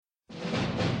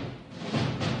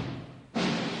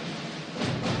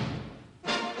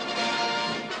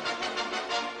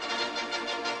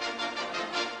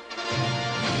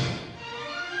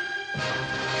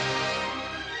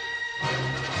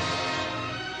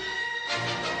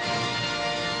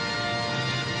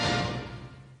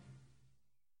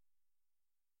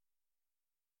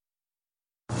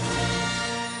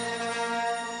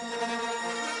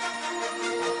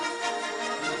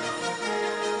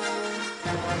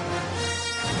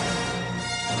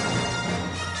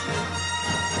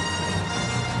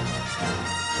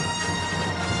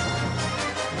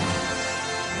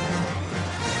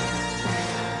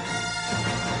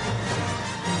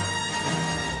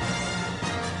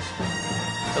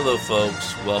Hello,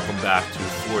 folks. Welcome back to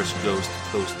Force Ghost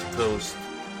Coast to Coast.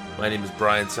 My name is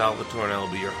Brian Salvatore, and I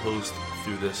will be your host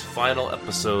through this final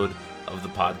episode of the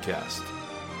podcast.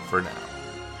 For now,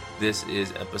 this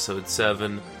is episode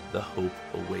 7, The Hope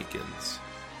Awakens.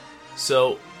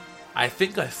 So, I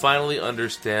think I finally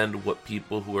understand what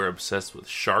people who are obsessed with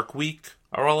Shark Week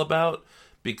are all about,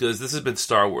 because this has been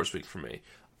Star Wars Week for me.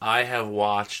 I have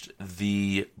watched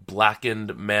the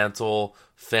Blackened Mantle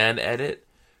fan edit.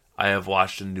 I have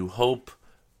watched A New Hope.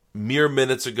 Mere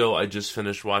minutes ago, I just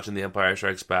finished watching The Empire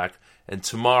Strikes Back. And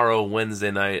tomorrow, Wednesday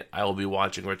night, I will be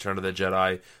watching Return of the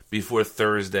Jedi before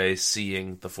Thursday,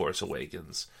 seeing The Force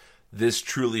Awakens. This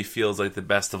truly feels like the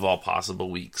best of all possible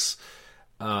weeks.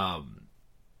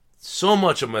 So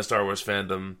much of my Star Wars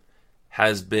fandom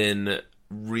has been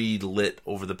relit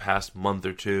over the past month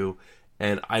or two,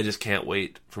 and I just can't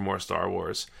wait for more Star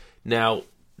Wars. Now,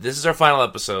 this is our final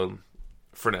episode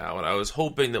for now, and I was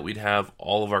hoping that we'd have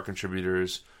all of our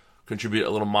contributors contribute a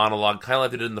little monologue, kind of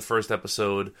like they did in the first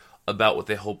episode, about what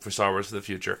they hope for Star Wars for the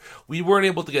future. We weren't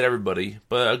able to get everybody,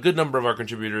 but a good number of our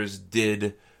contributors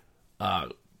did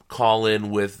call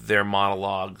in with their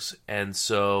monologues, and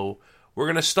so we're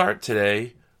going to start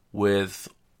today with,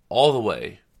 all the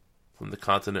way from the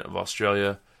continent of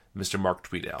Australia, Mr. Mark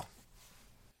Tweedale.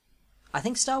 I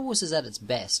think Star Wars is at its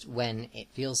best when it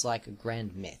feels like a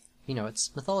grand myth. You know,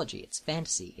 it's mythology, it's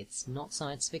fantasy, it's not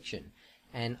science fiction.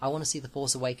 And I want to see The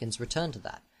Force Awakens return to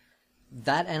that.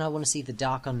 That, and I want to see the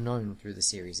dark unknown through the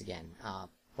series again.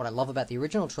 What I love about the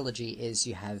original trilogy is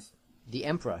you have the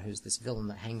Emperor, who's this villain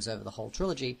that hangs over the whole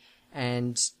trilogy,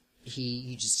 and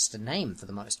he's just a name for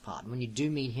the most part. And when you do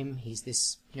meet him, he's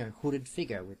this, hooded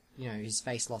figure with, his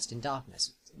face lost in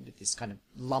darkness, with this kind of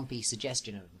lumpy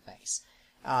suggestion of a face.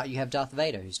 You have Darth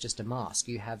Vader, who's just a mask.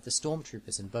 You have the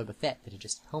Stormtroopers and Boba Fett that are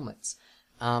just helmets.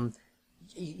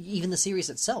 Even the series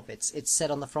itself, it's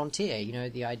set on the frontier.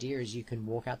 The idea is you can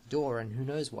walk out the door and who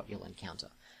knows what you'll encounter.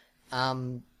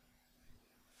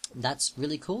 That's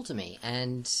really cool to me,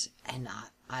 and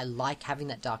I like having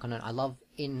that dark unknown. I love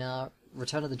in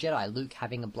Return of the Jedi, Luke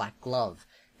having a black glove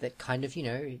that kind of,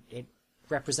 it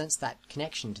represents that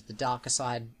connection to the darker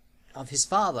side of his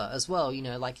father as well.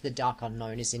 Like the dark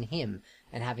unknown is in him,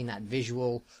 and having that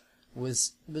visual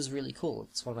was really cool.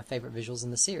 It's one of my favorite visuals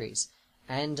in the series.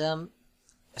 And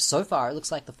so far, it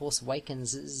looks like The Force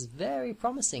Awakens is very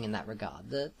promising in that regard.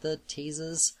 The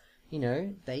teasers,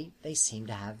 they seem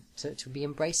to have to be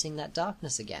embracing that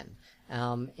darkness again,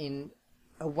 in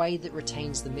a way that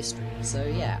retains the mystery. So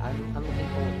yeah, I'm looking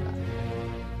forward to that.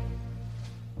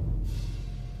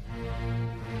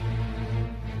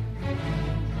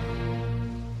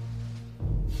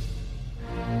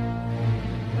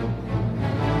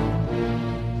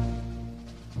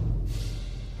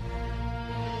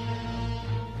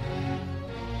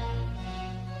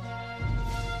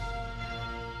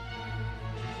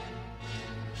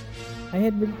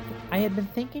 I had been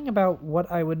thinking about what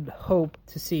I would hope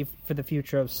to see for the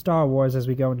future of Star Wars as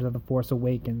we go into The Force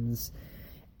Awakens.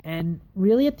 And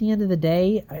really, at the end of the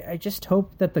day, I just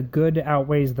hope that the good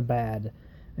outweighs the bad.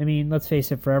 I mean, let's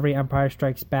face it, for every Empire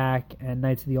Strikes Back and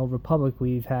Knights of the Old Republic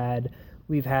we've had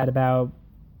about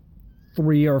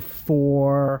 3 or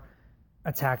 4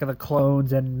 Attack of the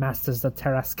Clones and Masters of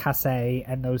Teräs Käsi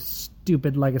and those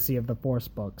stupid Legacy of the Force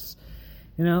books.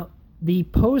 The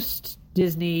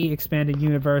post-Disney expanded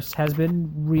universe has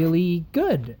been really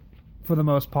good for the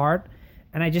most part,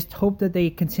 and I just hope that they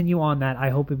continue on that.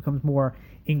 I hope it becomes more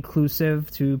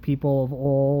inclusive to people of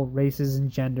all races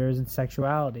and genders and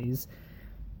sexualities.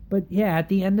 But yeah, at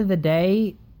the end of the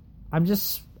day, I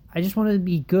just want it to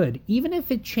be good, even if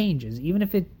it changes, even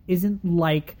if it isn't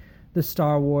like the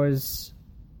Star Wars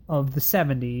of the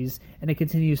 70s and it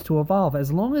continues to evolve.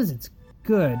 As long as it's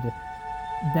good,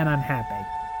 then I'm happy.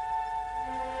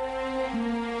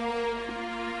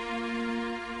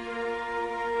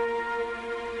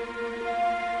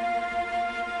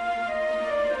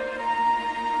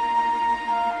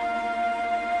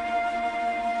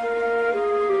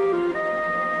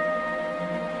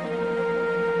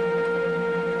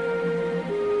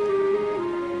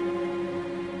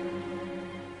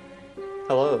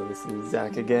 Hello, this is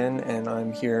Zach again, and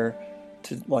I'm here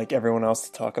to, like everyone else,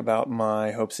 to talk about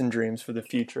my hopes and dreams for the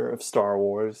future of Star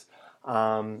Wars.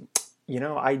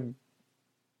 I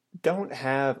don't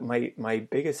have my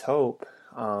biggest hope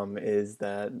is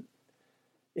that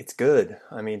it's good.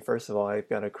 I mean, first of all, I've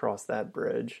got to cross that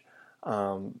bridge.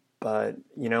 But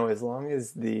as long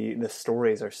as the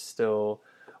stories are still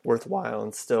worthwhile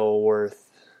and still worth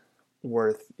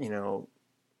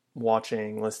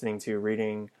watching, listening to,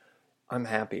 reading, I'm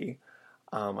happy.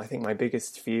 I think my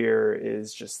biggest fear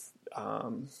is just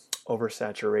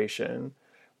oversaturation.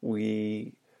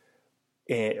 Over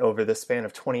the span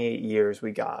of 28 years,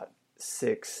 we got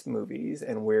 6 movies,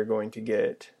 and we're going to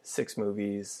get 6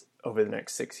 movies over the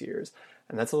next 6 years.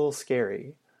 And that's a little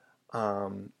scary. I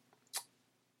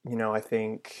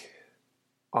think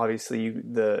obviously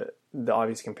the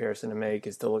obvious comparison to make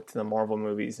is to look to the Marvel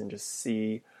movies and just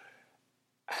see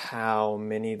how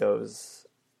many of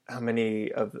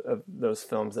those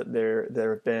films that there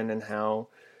have been, and how,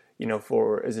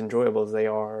 for as enjoyable as they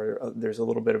are, there's a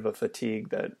little bit of a fatigue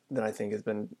that I think has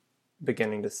been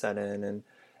beginning to set in, and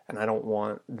I don't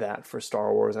want that for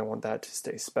Star Wars. I want that to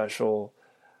stay special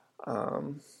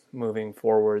moving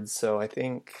forward. So I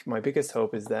think my biggest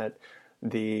hope is that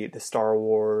the Star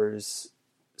Wars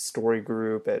story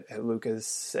group at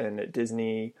Lucas and at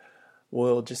Disney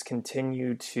will just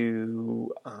continue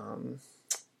to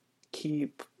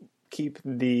keep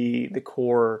the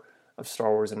core of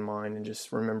Star Wars in mind, and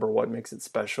just remember what makes it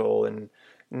special, and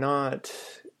not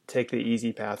take the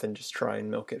easy path and just try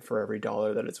and milk it for every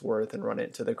dollar that it's worth and run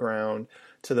it to the ground,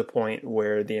 to the point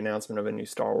where the announcement of a new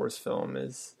Star Wars film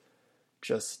is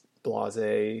just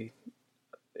blasé,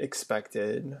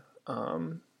 expected.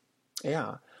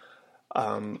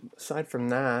 Aside from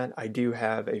that, I do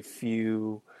have a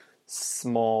few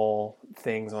small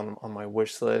things on my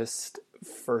wish list.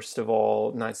 First of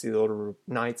all, Knights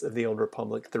of the Old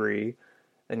Republic 3,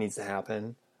 that needs to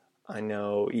happen. I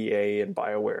know EA and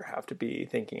BioWare have to be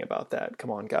thinking about that.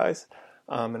 Come on, guys.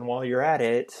 And while you're at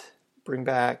it, bring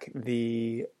back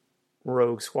the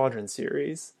Rogue Squadron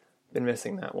series. Been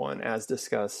missing that one, as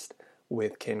discussed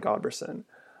with Ken Godberson.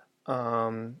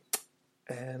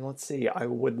 And let's see, I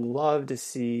would love to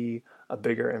see a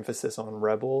bigger emphasis on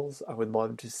Rebels. I would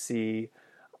love to see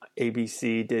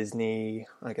ABC, Disney,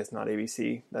 I guess not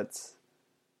ABC, that's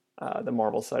the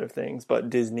Marvel side of things, but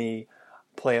Disney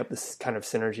play up this kind of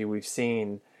synergy we've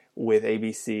seen with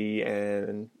ABC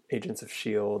and Agents of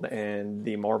S.H.I.E.L.D. and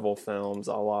the Marvel films,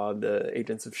 a la the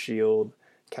Agents of S.H.I.E.L.D.,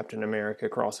 Captain America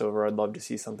crossover. I'd love to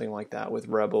see something like that with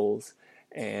Rebels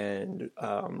and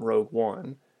Rogue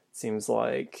One. Seems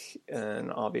like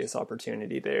an obvious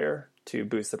opportunity there to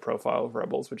boost the profile of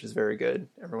Rebels, which is very good.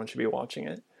 Everyone should be watching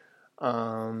it.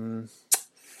 I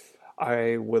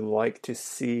would like to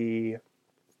see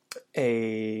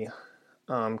a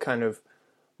kind of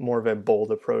more of a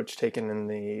bold approach taken in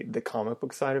the comic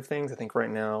book side of things. I think right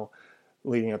now,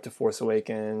 leading up to Force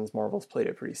Awakens, Marvel's played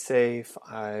it pretty safe.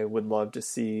 I would love to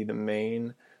see the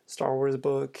main Star Wars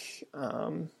book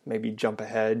maybe jump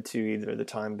ahead to either the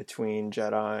time between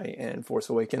Jedi and Force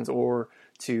Awakens, or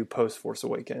to post Force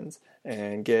Awakens,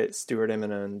 and get Stuart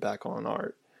Immonen back on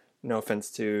art. No offense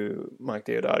to Mike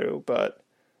Deodato, but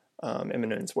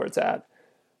Immonen's where it's at.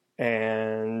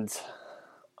 And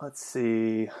let's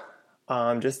see,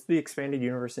 just the expanded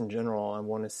universe in general. I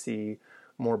want to see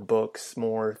more books,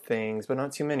 more things, but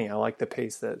not too many. I like the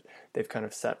pace that they've kind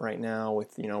of set right now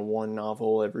with, one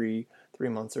novel every 3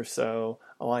 months or so.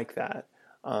 I like that.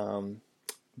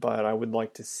 But I would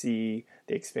like to see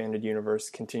the expanded universe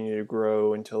continue to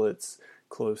grow until it's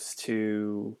close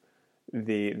to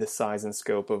the size and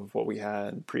scope of what we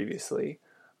had previously.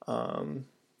 I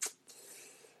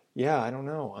don't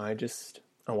know. I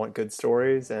want good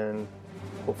stories, and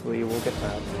hopefully we'll get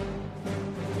that.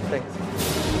 Thanks.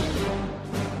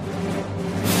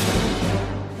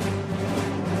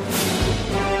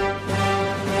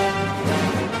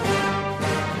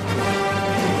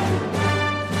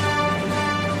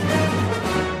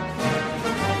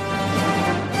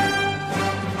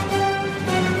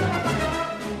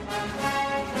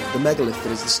 The megalith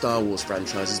that is the Star Wars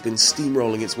franchise has been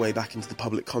steamrolling its way back into the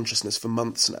public consciousness for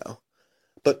months now.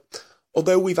 But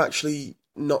although we've actually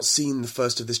not seen the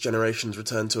first of this generation's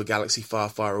return to a galaxy far,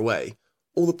 far away,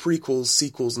 all the prequels,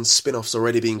 sequels and spin-offs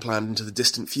already being planned into the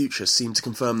distant future seem to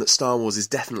confirm that Star Wars is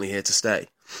definitely here to stay.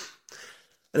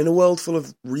 And in a world full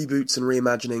of reboots and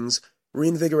reimaginings,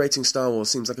 reinvigorating Star Wars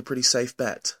seems like a pretty safe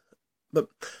bet. But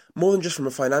more than just from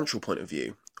a financial point of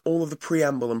view, all of the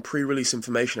preamble and pre-release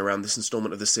information around this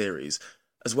instalment of the series,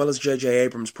 as well as J.J.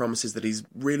 Abrams' promises that he's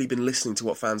really been listening to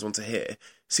what fans want to hear,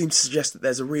 seem to suggest that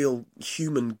there's a real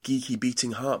human, geeky,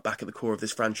 beating heart back at the core of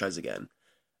this franchise again.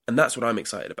 And that's what I'm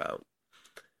excited about.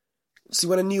 See,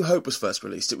 when A New Hope was first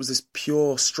released, it was this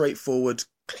pure, straightforward,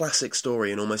 classic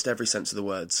story in almost every sense of the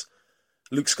words.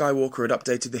 Luke Skywalker had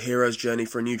updated the hero's journey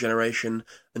for a new generation,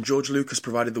 and George Lucas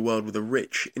provided the world with a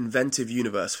rich, inventive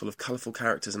universe full of colourful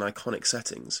characters and iconic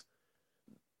settings.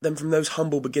 Then from those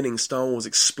humble beginnings, Star Wars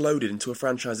exploded into a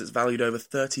franchise that's valued over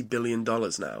 $30 billion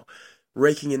now,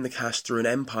 raking in the cash through an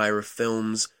empire of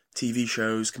films, TV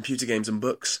shows, computer games and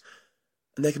books.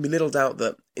 and there can be little doubt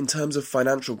that, in terms of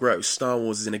financial growth, Star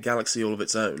Wars is in a galaxy all of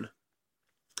its own.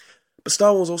 But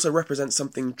Star Wars also represents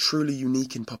something truly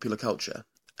unique in popular culture,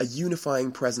 a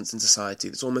unifying presence in society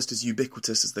that's almost as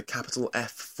ubiquitous as the capital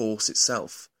F Force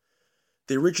itself.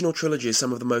 The original trilogy is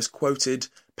some of the most quoted,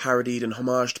 parodied and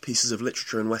homaged pieces of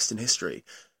literature in Western history,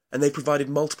 and they provided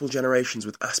multiple generations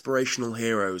with aspirational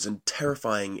heroes and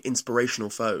terrifying, inspirational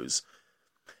foes.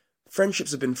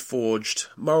 Friendships have been forged,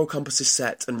 moral compasses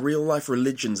set, and real-life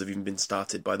religions have even been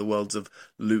started by the worlds of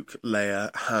Luke,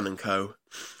 Leia, Han and co.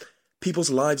 People's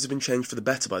lives have been changed for the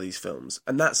better by these films,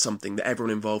 and that's something that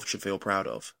everyone involved should feel proud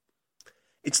of.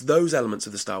 It's those elements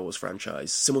of the Star Wars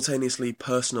franchise, simultaneously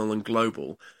personal and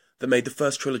global, that made the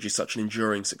first trilogy such an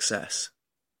enduring success.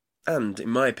 And, in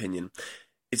my opinion,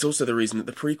 it's also the reason that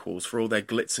the prequels, for all their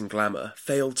glitz and glamour,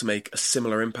 failed to make a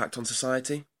similar impact on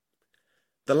society.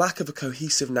 The lack of a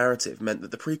cohesive narrative meant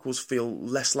that the prequels feel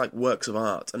less like works of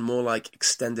art and more like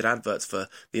extended adverts for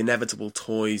the inevitable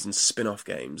toys and spin-off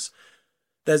games.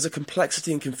 There's a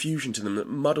complexity and confusion to them that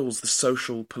muddles the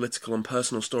social, political and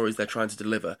personal stories they're trying to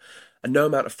deliver, and no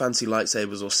amount of fancy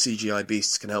lightsabers or CGI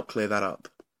beasts can help clear that up.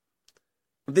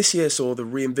 This year saw the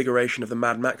reinvigoration of the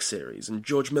Mad Max series, and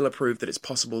George Miller proved that it's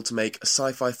possible to make a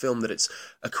sci-fi film that it's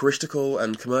a critical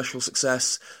and commercial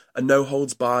success, a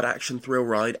no-holds-barred action thrill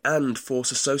ride, and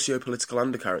force a socio-political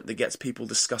undercurrent that gets people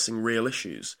discussing real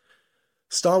issues.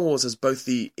 Star Wars has both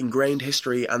the ingrained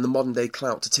history and the modern-day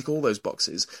clout to tick all those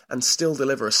boxes, and still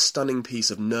deliver a stunning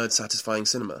piece of nerd-satisfying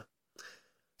cinema.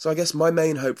 So I guess my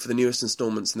main hope for the newest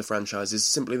installments in the franchise is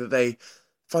simply that they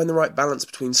find the right balance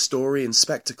between story and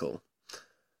spectacle.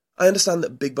 I understand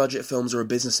that big-budget films are a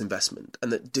business investment,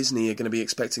 and that Disney are going to be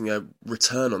expecting a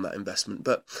return on that investment,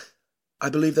 but I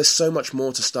believe there's so much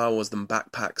more to Star Wars than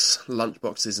backpacks,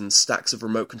 lunchboxes, and stacks of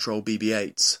remote-control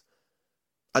BB-8s.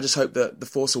 I just hope that The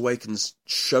Force Awakens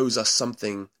shows us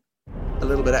something a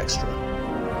little bit extra.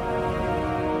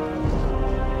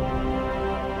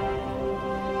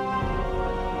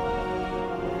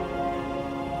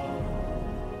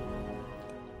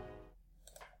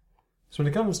 So when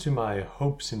it comes to my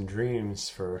hopes and dreams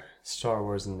for Star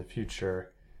Wars in the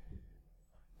future,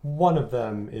 one of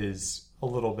them is a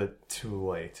little bit too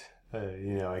late.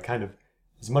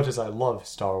 As much as I love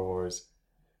Star Wars,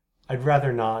 I'd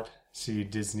rather not see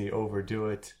Disney overdo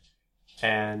it,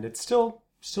 and it's still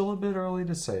a bit early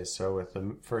to say so with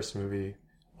the first movie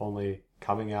only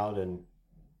coming out in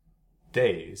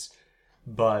days,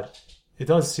 but it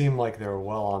does seem like they're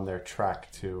well on their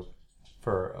track to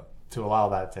allow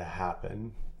that to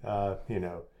happen. I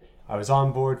was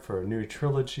on board for a new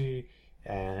trilogy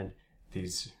and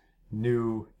these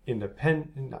new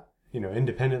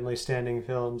independently standing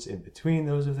films in between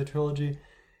those of the trilogy.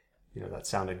 That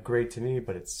sounded great to me,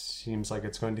 but it seems like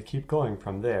it's going to keep going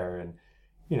from there. And,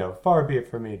 far be it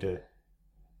for me to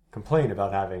complain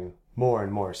about having more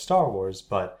and more Star Wars,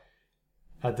 but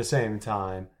at the same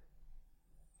time,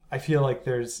 I feel like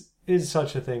is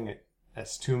such a thing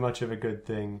as too much of a good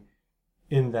thing,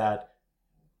 in that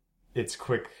it's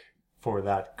quick for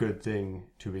that good thing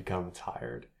to become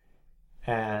tired.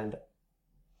 And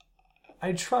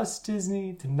I trust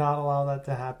Disney to not allow that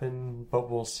to happen,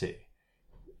 but we'll see.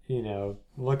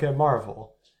 Look at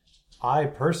Marvel. I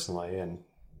personally, and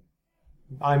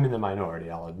I'm in the minority,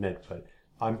 I'll admit, but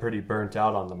I'm pretty burnt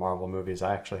out on the Marvel movies.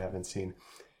 I actually haven't seen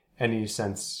any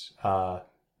since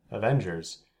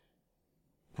Avengers.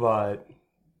 But,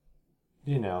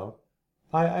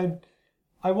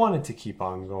 I want it to keep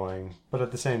on going, but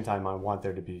at the same time, I want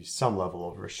there to be some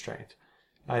level of restraint.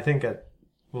 I think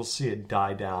we'll see it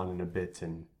die down in a bit,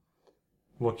 and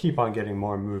we'll keep on getting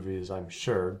more movies, I'm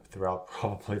sure, throughout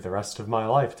probably the rest of my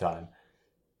lifetime.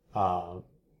 But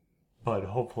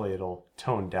hopefully it'll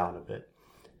tone down a bit.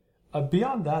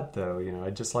 Beyond that, though,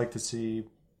 I'd just like to see...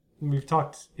 We've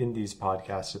talked in these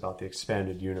podcasts about the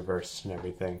expanded universe and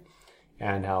everything,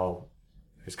 and how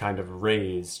it's kind of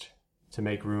raised to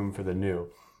make room for the new.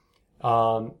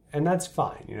 And that's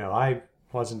fine. I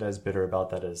wasn't as bitter about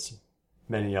that as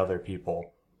many other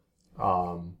people.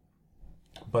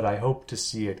 But I hope to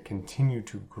see it continue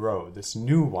to grow, this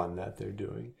new one that they're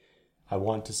doing. I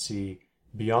want to see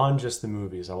beyond just the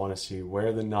movies. I want to see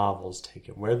where the novels take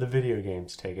it, where the video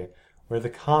games take it, where the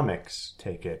comics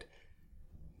take it.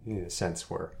 In a sense,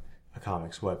 we're a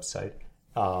comics website.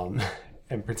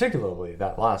 And particularly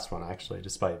that last one, actually,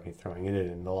 despite me throwing it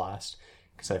in the last,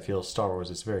 because I feel Star Wars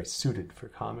is very suited for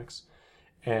comics.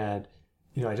 And,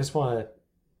 I just want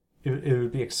to... It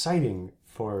would be exciting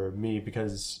for me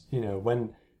because,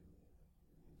 when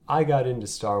I got into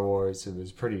Star Wars, it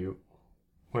was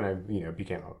when I,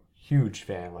 became a huge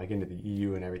fan, like into the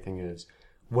EU and everything, is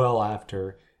well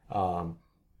after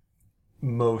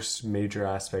most major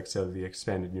aspects of the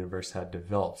expanded universe had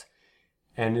developed.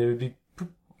 And it would be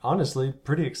honestly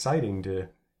pretty exciting to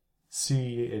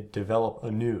see it develop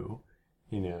anew,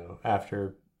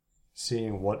 after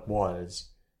seeing what was,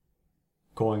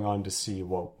 going on to see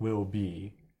what will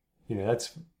be.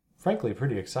 That's frankly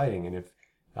pretty exciting. And if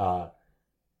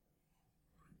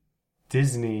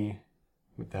Disney,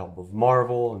 with the help of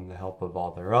Marvel and the help of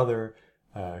all their other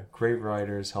great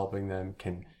writers helping them,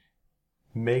 can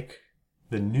make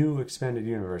the new expanded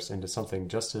universe into something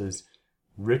just as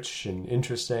rich and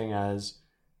interesting as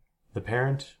The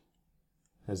Parent,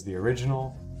 as the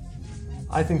original,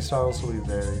 I think Star Wars will be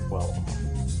very well.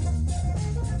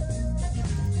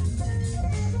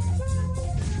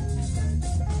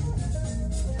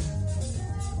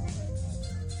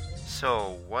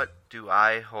 So, what do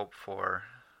I hope for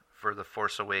The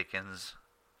Force Awakens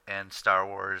and Star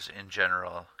Wars in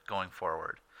general going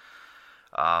forward?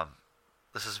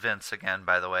 This is Vince again,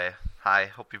 by the way. Hi,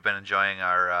 hope you've been enjoying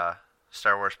our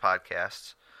Star Wars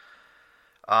podcasts.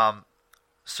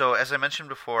 So, as I mentioned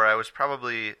before, I was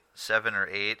probably 7 or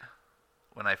 8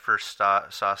 when I first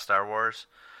saw Star Wars,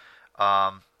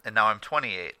 and now I'm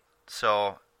 28.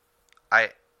 So,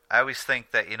 I always think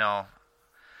that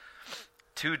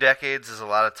 2 decades is a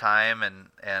lot of time, and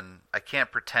I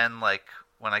can't pretend like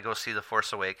when I go see The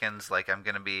Force Awakens, like I'm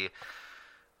gonna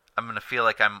feel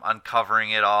like I'm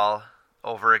uncovering it all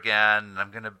over again.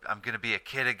 I'm gonna be a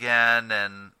kid again,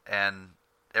 and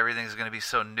everything's gonna be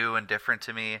so new and different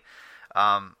to me,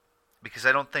 because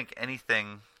I don't think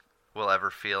anything will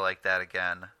ever feel like that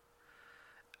again.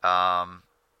 And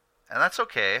that's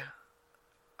okay.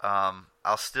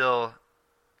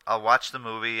 I'll watch the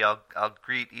movie. I'll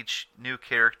greet each new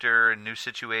character and new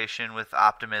situation with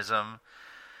optimism.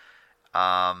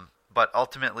 But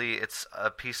ultimately, it's a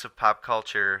piece of pop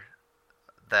culture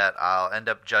that I'll end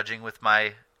up judging with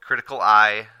my critical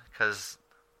eye, because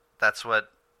that's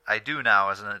what I do now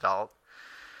as an adult.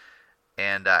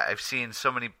 And I've seen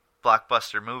so many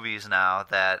blockbuster movies now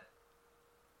that,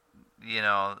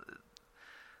 the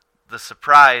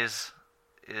surprise,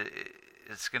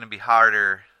 it's going to be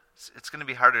harder. It's going to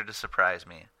be harder to surprise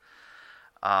me.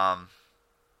 I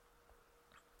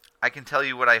can tell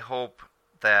you what I hope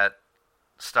that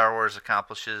Star Wars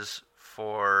accomplishes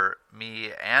for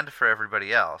me and for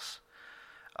everybody else.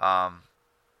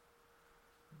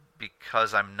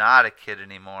 Because I'm not a kid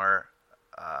anymore,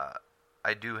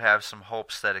 I do have some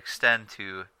hopes that extend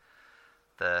to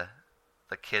the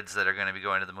kids that are going to be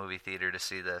going to the movie theater to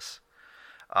see this.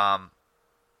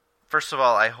 First of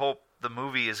all, I hope the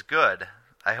movie is good.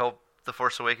 I hope The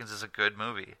Force Awakens is a good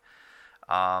movie.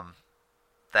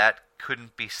 That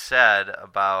couldn't be said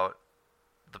about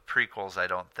the prequels, I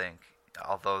don't think,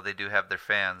 although they do have their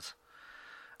fans.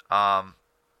 I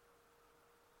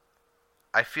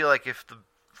feel like if The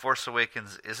Force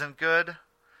Awakens isn't good,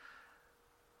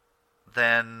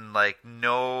 then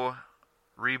no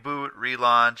reboot,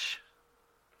 relaunch,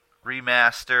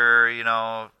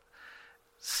 remaster,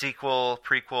 sequel,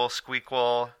 prequel,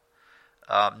 squeakquel,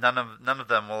 none of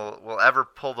them will ever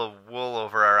pull the wool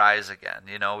over our eyes again.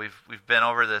 We've been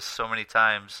over this so many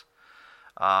times.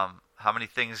 How many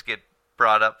things get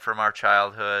brought up from our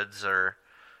childhoods, or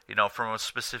from a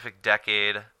specific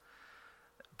decade,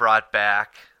 brought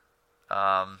back,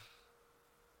 and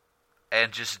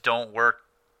just don't work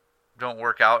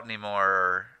out anymore,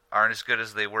 or aren't as good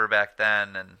as they were back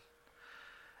then. And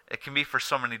it can be for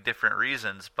so many different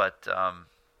reasons, but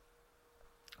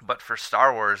for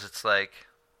Star Wars, it's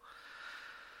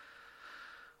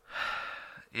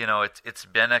it's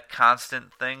been a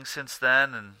constant thing since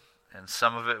then, and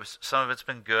some of it's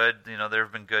been good. There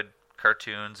have been good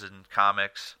cartoons and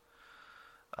comics,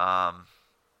 but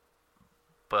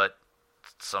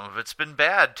some of it's been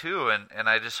bad too. And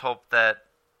I just hope that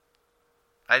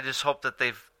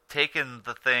they've taken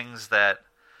the things that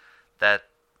the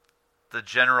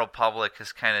general public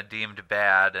has kind of deemed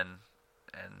bad and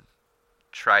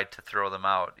tried to throw them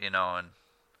out, and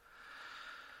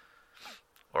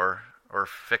or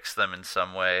fix them in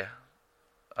some way.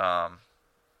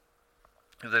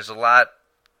 There's a lot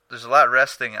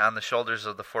resting on the shoulders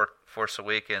of the Force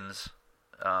Awakens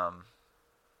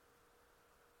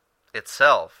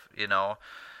itself.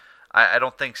 I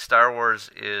don't think Star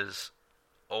Wars is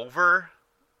over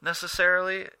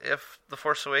necessarily if the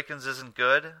Force Awakens isn't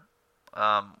good.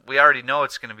 We already know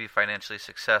it's going to be financially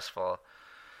successful,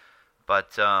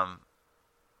 but Star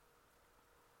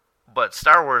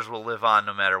Wars will live on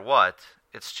no matter what.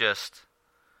 It's just,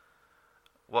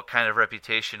 what kind of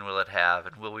reputation will it have,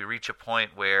 and will we reach a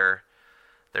point where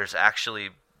there's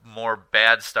actually more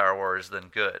bad Star Wars than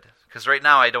good. Because right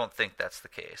now I don't think that's the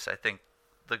case. I think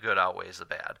the good outweighs the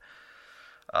bad.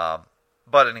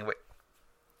 But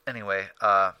anyway,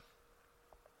 I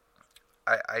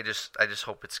just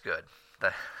hope it's good.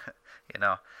 That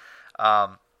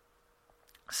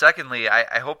Secondly,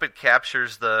 I hope it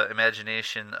captures the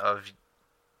imagination of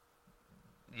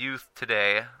youth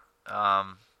today.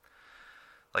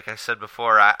 Like I said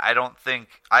before, I don't think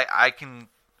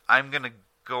I'm gonna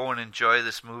go and enjoy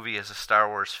this movie as a Star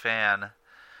Wars fan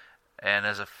and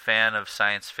as a fan of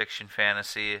science fiction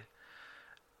fantasy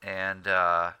and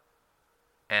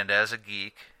as a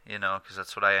geek, because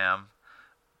that's what I am.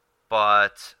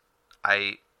 But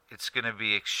it's gonna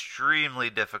be extremely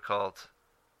difficult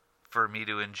for me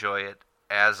to enjoy it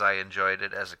as I enjoyed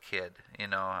it as a kid.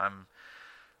 I'm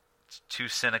too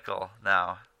cynical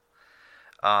now.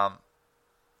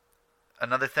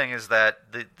 Another thing is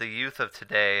that the youth of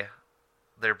today,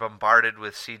 they're bombarded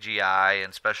with CGI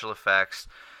and special effects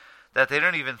that they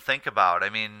don't even think about. I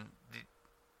mean,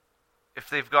 if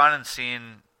they've gone and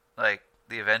seen like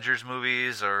the Avengers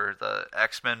movies or the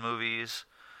X-Men movies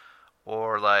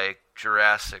or like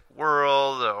Jurassic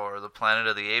World or the Planet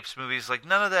of the Apes movies, like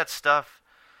none of that stuff,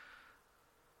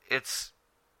 it's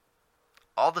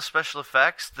all the special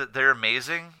effects that they're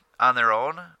amazing on their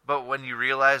own, but when you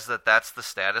realize that that's the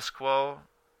status quo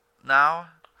now,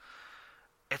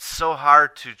 it's so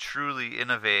hard to truly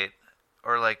innovate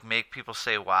or like make people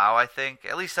say wow. I think,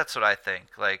 at least that's what I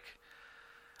think. Like,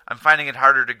 I'm finding it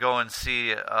harder to go and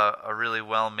see a really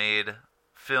well-made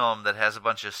film that has a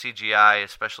bunch of CGI,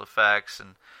 special effects,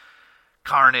 and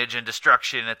carnage and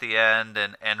destruction at the end,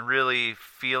 and really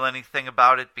feel anything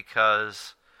about it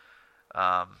because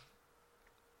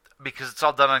it's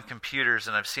all done on computers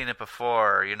and I've seen it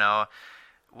before.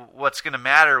 What's going to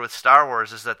matter with Star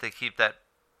Wars is that they keep that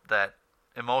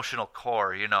emotional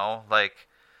core. Like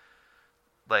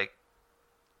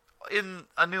in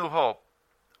A New Hope,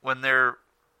 when they're,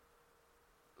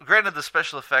 granted the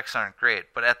special effects aren't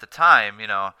great, but at the time,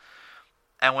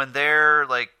 and when they're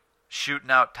like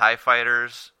shooting out TIE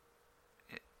fighters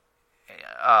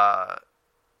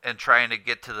and trying to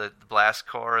get to the blast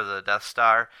core of the Death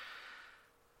Star,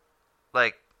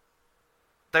 like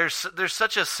there's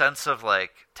such a sense of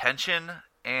like tension,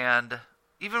 and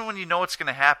even when you know what's going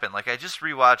to happen, like I just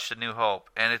rewatched A New Hope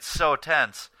and it's so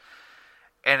tense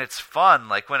and it's fun.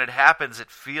 Like when it happens,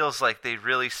 it feels like they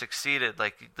really succeeded.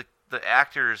 Like the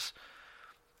actors,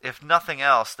 if nothing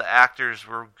else, the actors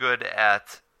were good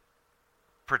at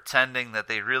pretending that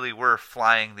they really were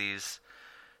flying these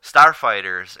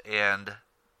starfighters and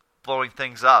blowing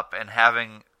things up and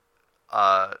having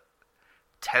a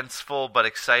tenseful but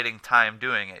exciting time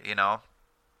doing it,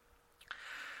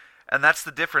 And that's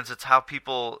the difference. It's how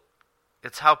people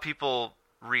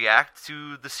react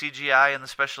to the CGI and the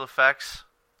special effects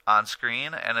on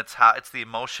screen, and it's the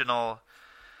emotional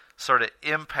sort of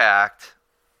impact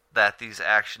that these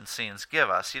action scenes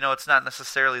give us. It's not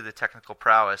necessarily the technical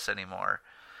prowess anymore.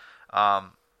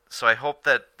 So I hope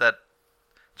that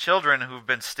children who've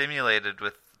been stimulated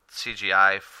with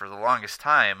CGI for the longest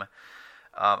time,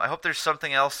 I hope there's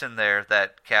something else in there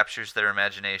that captures their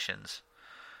imaginations.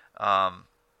 I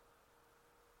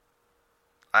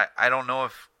don't know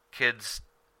if kids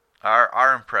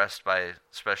are impressed by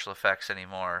special effects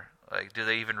anymore. Like, do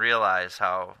they even realize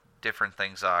how different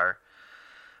things are?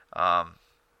 But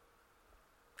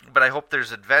I hope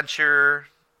there's adventure.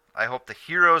 I hope the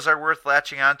heroes are worth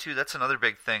latching onto. That's another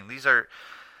big thing. These are,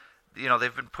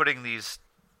 they've been putting these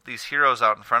heroes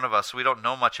out in front of us. We don't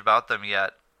know much about them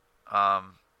yet. I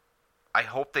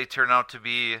hope they turn out to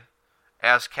be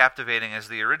as captivating as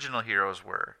the original heroes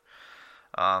were.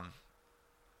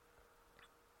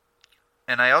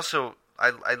 And I also,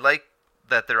 I like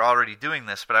that they're already doing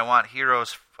this, but I want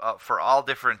heroes for all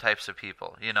different types of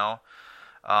people,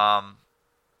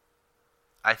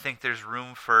 I think there's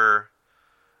room for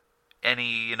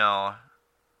any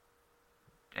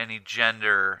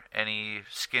gender, any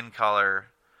skin color.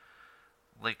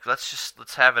 Like,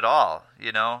 let's have it all,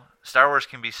 Star Wars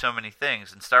can be so many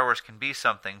things, and Star Wars can be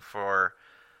something for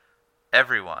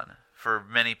everyone, for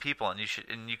many people, and you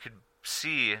could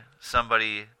see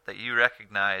somebody that you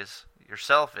recognize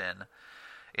yourself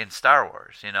in Star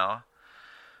Wars,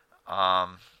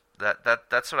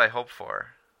 That's what I hope for.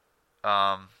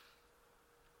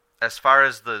 As far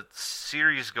as the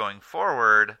series going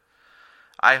forward,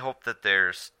 I hope that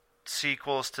there's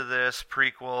sequels to this,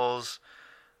 prequels,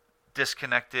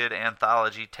 disconnected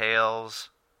anthology tales,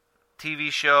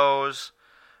 TV shows.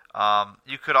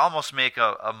 You could almost make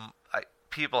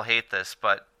people hate this,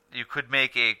 but you could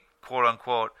make a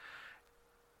quote-unquote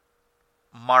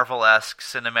Marvel-esque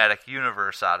cinematic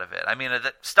universe out of it. I mean,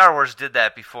 Star Wars did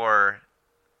that before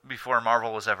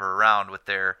Marvel was ever around with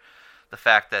the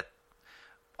fact that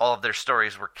all of their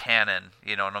stories were canon,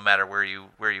 no matter where you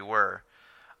were.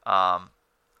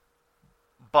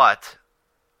 But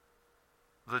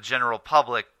the general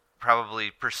public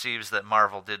probably perceives that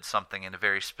Marvel did something in a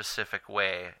very specific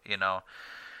way,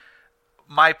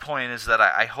 My point is that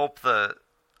I hope the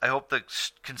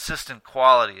consistent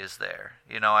quality is there.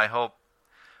 I hope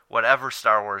whatever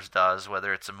Star Wars does,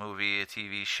 whether it's a movie, a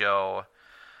TV show,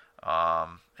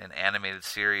 an animated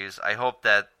series, I hope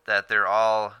that they're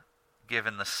all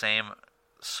given the same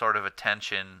sort of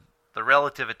attention, the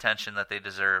relative attention that they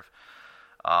deserve,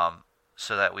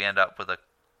 so that we end up with a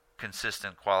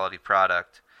consistent quality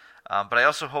product. But I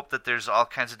also hope that there's all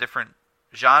kinds of different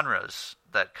genres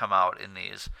that come out in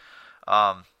these.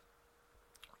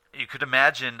 You could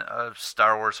imagine a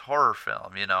Star Wars horror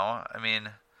film, I mean,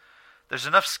 there's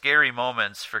enough scary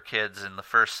moments for kids in the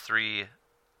first 3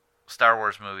 Star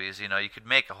Wars movies. You could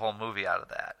make a whole movie out of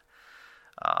that.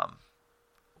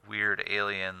 Weird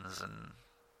aliens and,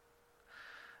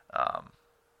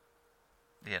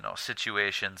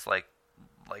 situations like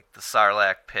the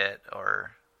Sarlacc pit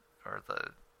or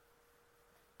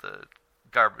the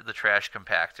trash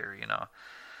compactor.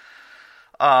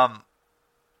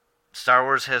 Star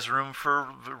Wars has room for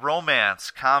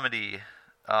romance, comedy,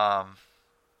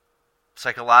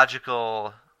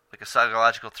 psychological, like a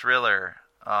psychological thriller.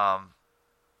 The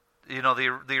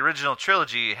original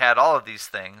trilogy had all of these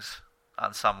things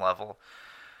on some level,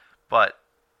 but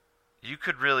you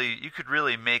could really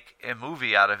make a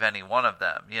movie out of any one of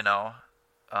them. You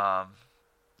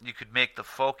could make the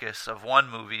focus of one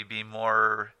movie be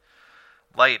more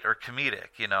light or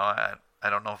comedic. I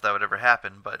don't know if that would ever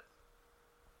happen, but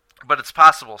it's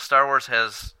possible. Star Wars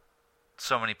has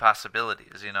so many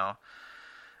possibilities, and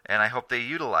I hope they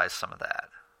utilize some of that.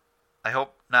 I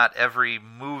hope not every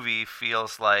movie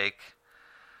feels like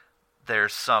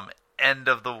there's some end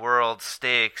of the world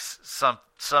stakes,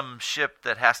 some ship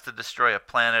that has to destroy a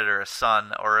planet or a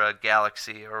sun or a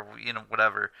galaxy or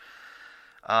whatever.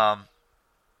 But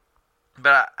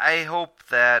I hope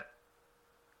that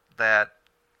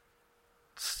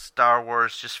Star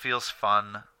Wars just feels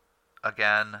fun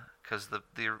again, because the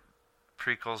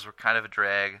prequels were kind of a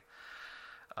drag.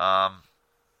 I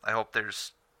hope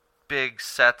there's big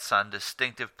sets on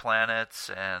distinctive planets,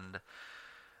 and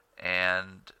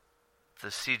the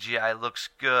CGI looks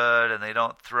good, and they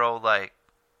don't throw like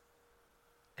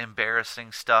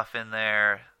embarrassing stuff in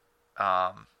there.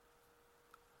 I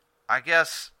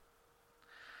guess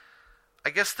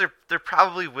there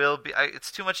probably will be.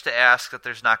 It's too much to ask that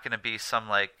there's not going to be some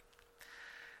like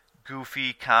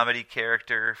goofy comedy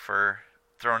character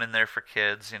thrown in there for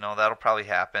kids. That'll probably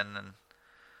happen,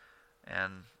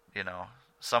 and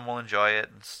some will enjoy it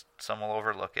and some will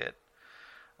overlook it.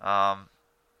 I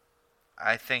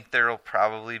think there'll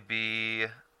probably be,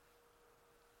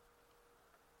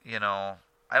 I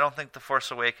don't think The Force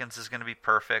Awakens is going to be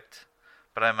perfect,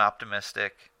 but I'm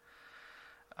optimistic.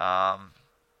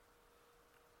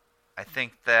 I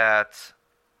think that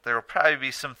there will probably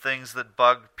be some things that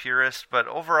bug purists, but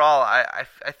overall, I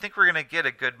think we're going to get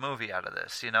a good movie out of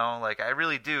this, I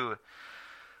really do.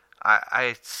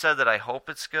 I said that I hope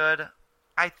it's good.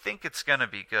 I think it's going to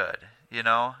be good,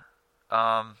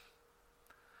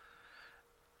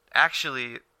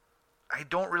 Actually, I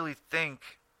don't really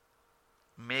think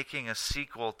making a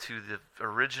sequel to the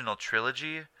original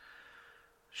trilogy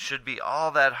should be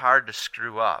all that hard to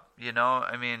screw up,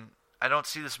 I mean, I don't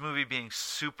see this movie being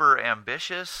super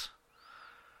ambitious.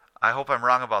 I hope I'm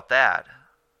wrong about that.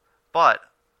 But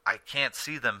I can't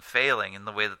see them failing in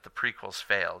the way that the prequels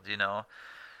failed,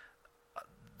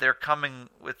 They're coming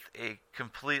with a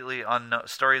completely unknown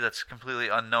story that's completely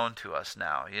unknown to us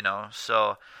now,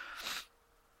 So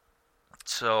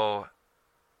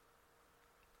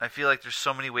I feel like there's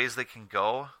so many ways they can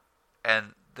go,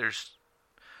 and there's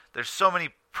so many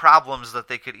problems that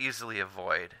they could easily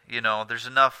avoid. There's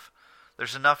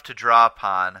enough to draw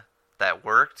upon that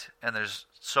worked, and there's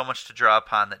so much to draw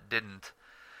upon that didn't.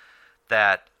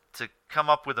 That to come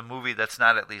up with a movie that's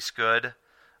not at least good,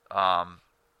 I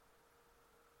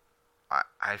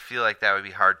feel like that would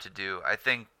be hard to do. I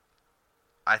think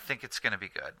it's going to be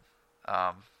good.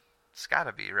 It's got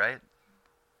to be, right?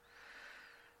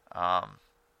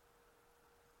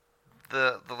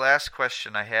 The last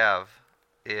question I have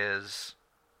is,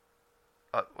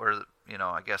 I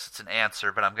guess it's an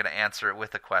answer, but I'm going to answer it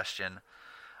with a question.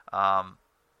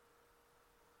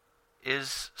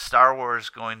 Is Star Wars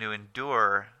going to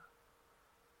endure?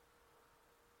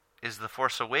 Is The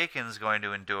Force Awakens going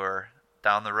to endure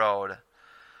down the road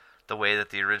the way that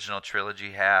the original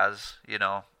trilogy has, you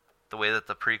know, the way that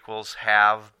the prequels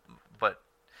have, but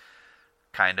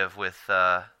kind of with,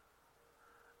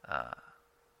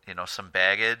 you know, some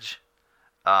baggage.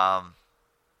 I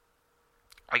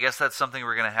guess that's something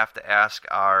we're going to have to ask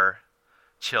our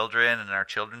children and our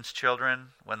children's children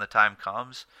when the time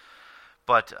comes.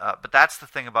 But that's the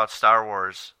thing about Star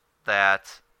Wars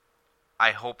that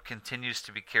I hope continues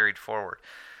to be carried forward,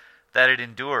 that it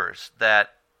endures, that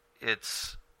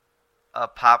it's a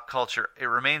pop culture, it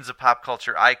remains a pop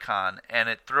culture icon, and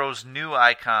it throws new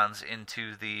icons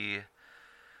into the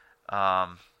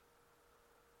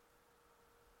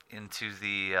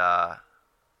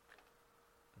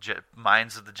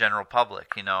minds of the general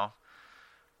public, you know.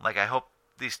 Like, I hope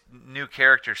these new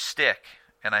characters stick,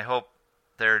 and I hope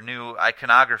their new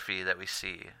iconography that we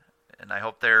see, and I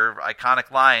hope they're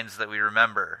iconic lines that we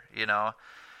remember, you know.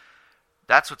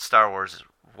 That's what Star Wars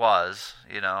was,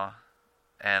 you know,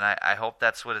 and I hope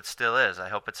that's what it still is. I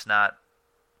hope it's not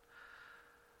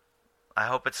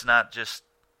just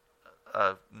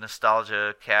a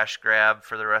nostalgia cash grab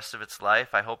for the rest of its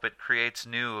life. I hope it creates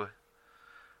new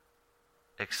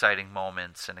exciting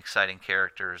moments and exciting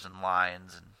characters and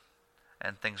lines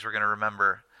and things we're going to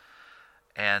remember.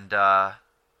 And I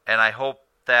hope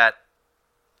that,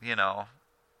 you know,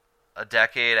 a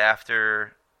decade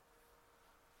after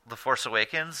The Force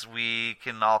Awakens, we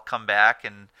can all come back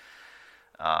and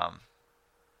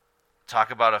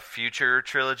talk about a future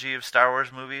trilogy of Star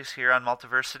Wars movies here on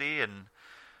Multiversity and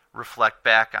reflect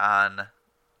back on,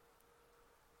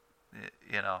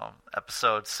 you know,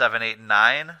 episodes 7, 8, and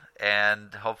 9,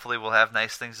 and hopefully we'll have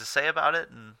nice things to say about it,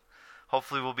 and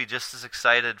hopefully we'll be just as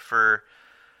excited for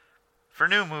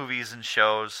new movies and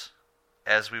shows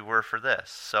as we were for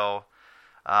this. So,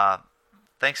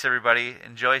 thanks everybody.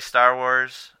 Enjoy Star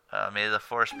Wars. May the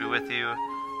Force be with you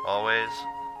always.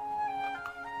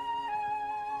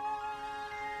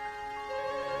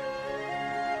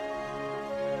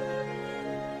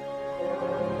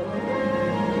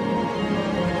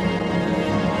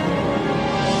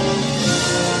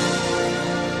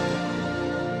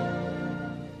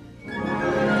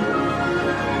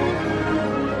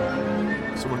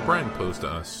 To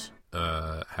us,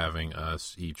 having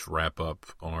us each wrap up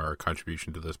our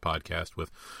contribution to this podcast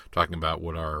with talking about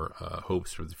what our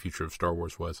hopes for the future of Star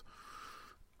Wars was.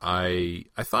 I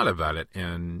thought about it,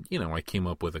 and you know, I came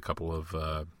up with a couple of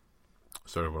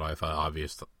sort of what I thought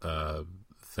obvious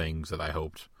things that I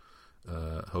hope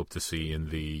to see in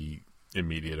the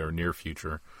immediate or near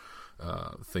future.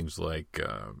 Things like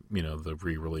you know, the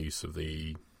re-release of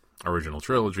the original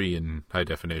trilogy in high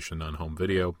definition on home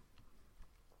video,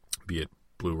 be it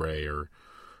Blu-ray or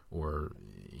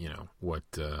you know,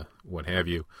 what have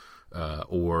you,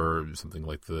 or something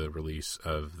like the release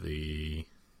of the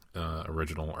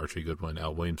original Archie Goodwin,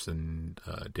 Al Williamson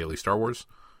daily Star Wars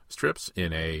strips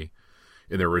in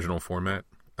their original format.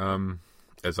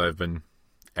 As I've been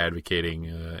advocating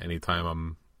anytime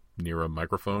I'm near a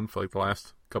microphone for like the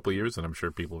last couple of years, and I'm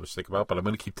sure people are sick about, but I'm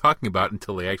going to keep talking about it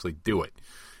until they actually do it,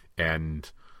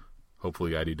 and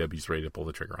hopefully IDW's ready to pull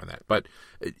the trigger on that.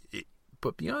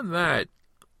 But beyond that,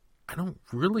 I don't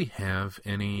really have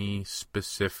any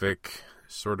specific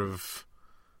sort of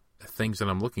things that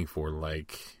I'm looking for,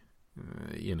 like,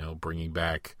 you know, bringing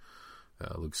back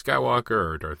Luke Skywalker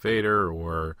or Darth Vader,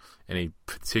 or any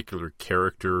particular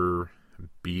character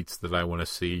beats that I want to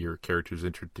see or characters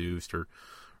introduced or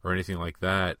anything like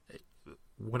that.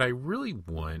 What I really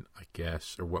want, I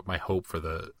guess, or what my hope for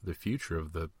the future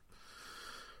of the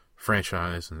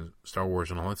franchise and Star Wars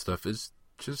and all that stuff is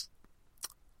just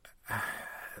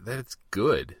that it's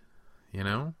good, you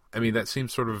know? I mean, that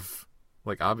seems sort of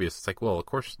like obvious. It's like, well, of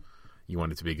course you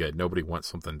want it to be good. Nobody wants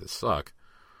something to suck.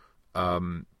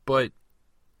 But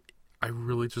I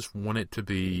really just want it to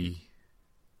be,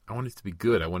 I want it to be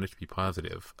good. I want it to be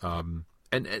positive. And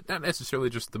not necessarily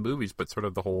just the movies, but sort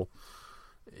of the whole,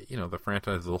 you know, the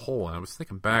franchise as a whole. And I was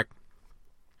thinking back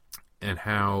and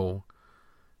how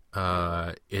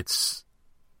it's,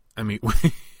 I mean,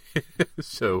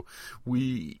 so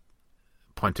we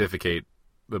pontificate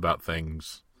about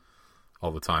things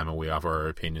all the time, and we offer our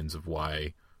opinions of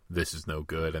why this is no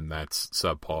good and that's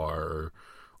subpar,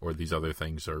 or these other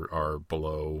things are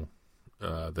below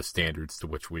the standards to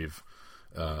which we've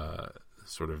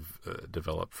sort of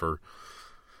developed for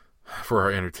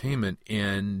our entertainment.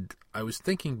 And I was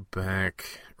thinking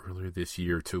back earlier this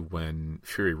year to when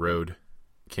Fury Road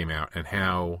came out, and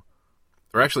how,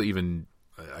 or actually even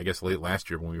I guess late last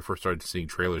year when we first started seeing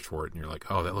trailers for it, and you're like,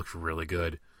 oh, that looks really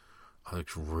good. That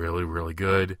looks really, really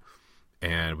good.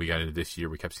 And we got into this year,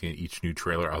 we kept seeing each new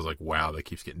trailer. I was like, wow, that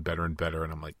keeps getting better and better.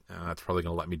 And I'm like, that's probably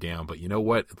going to let me down. But you know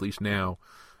what? At least now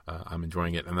I'm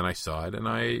enjoying it. And then I saw it, and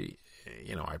I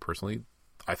personally,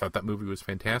 I thought that movie was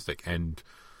fantastic. And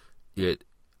it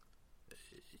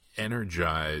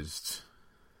energized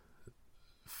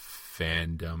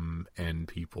fandom and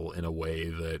people in a way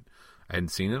that I hadn't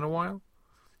seen in a while.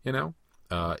 It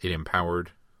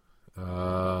empowered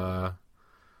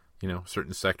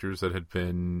certain sectors that had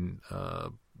been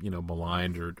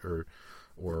maligned or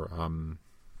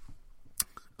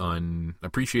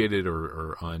unappreciated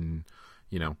or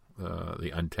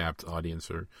the untapped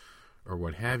audience or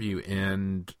what have you.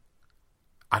 And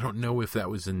I don't know if that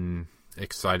was an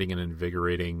exciting and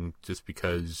invigorating just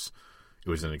because it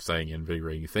was an exciting and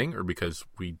invigorating thing, or because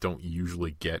we don't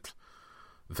usually get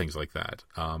things like that.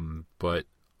 But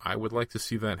I would like to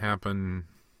see that happen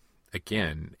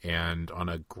again, and on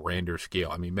a grander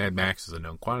scale. I mean, Mad Max is a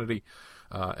known quantity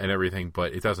and everything,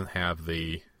 but it doesn't have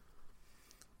the,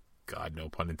 God, no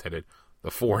pun intended, the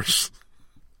force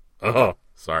of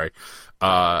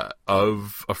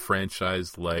a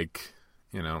franchise like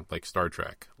Star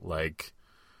Trek.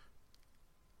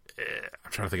 I'm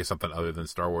trying to think of something other than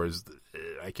Star Wars.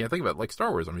 I can't think of it like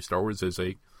Star Wars. I mean, Star Wars is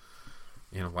a,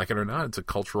 like it or not, it's a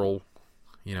cultural,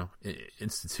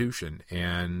 institution,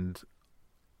 and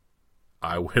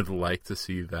I would like to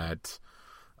see that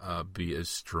be as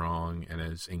strong and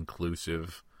as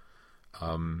inclusive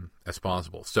as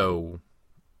possible. So,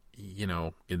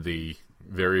 in the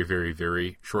very, very,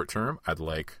 very short term, I'd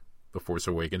like The Force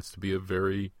Awakens to be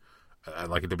I'd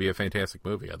like it to be a fantastic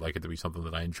movie. I'd like it to be something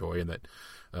that I enjoy and that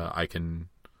I can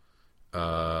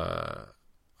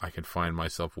find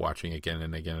myself watching again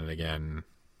and again and again.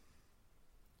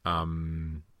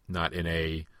 Not in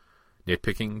a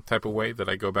nitpicking type of way that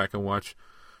I go back and watch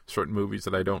certain movies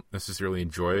that I don't necessarily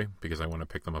enjoy because I want to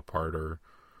pick them apart or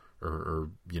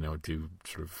do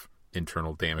sort of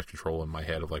internal damage control in my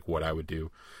head of like what I would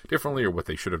do differently or what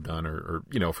they should have done or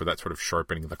for that sort of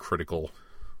sharpening the critical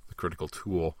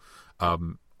tool.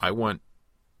 I want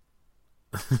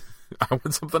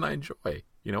something I enjoy,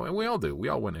 and we all do. We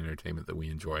all want entertainment that we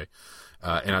enjoy.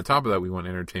 And on top of that, we want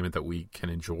entertainment that we can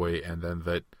enjoy, and then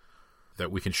that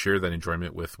we can share that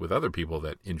enjoyment with other people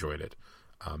that enjoyed it.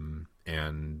 And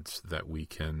that we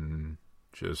can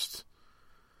just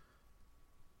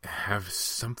have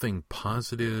something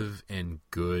positive and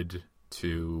good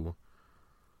to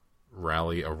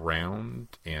rally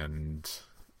around and,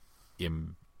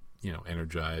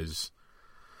 energize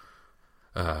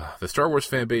the Star Wars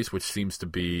fan base, which seems to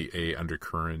be a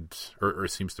undercurrent or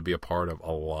seems to be a part of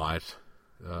a lot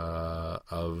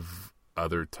of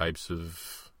other types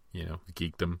of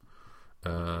geekdom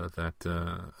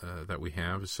that we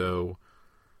have. So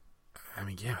I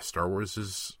mean, yeah, Star Wars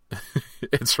is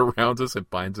it surrounds us, it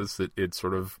binds us, it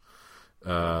sort of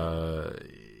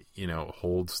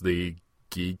holds the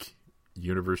geek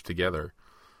universe together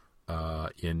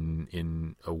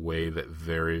in a way that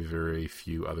very, very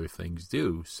few other things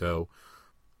do. So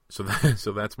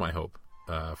that's my hope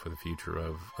for the future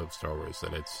of Star Wars,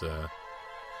 that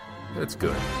it's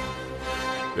good.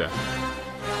 Yeah.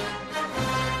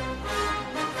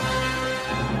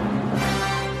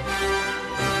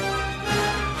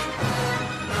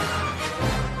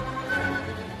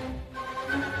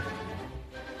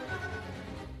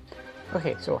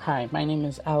 Okay, so hi, my name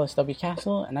is Alice W.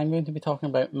 Castle, and I'm going to be talking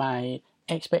about my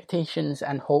expectations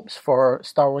and hopes for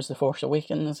Star Wars The Force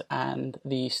Awakens and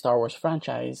the Star Wars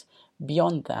franchise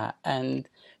beyond that. And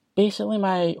basically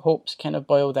my hopes kind of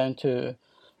boil down to,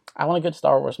 I want a good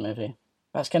Star Wars movie.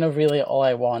 That's kind of really all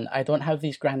I want. I don't have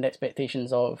these grand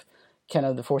expectations of kind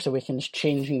of The Force Awakens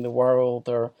changing the world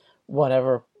or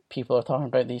whatever people are talking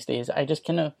about these days. I just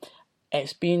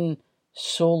it's been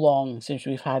so long since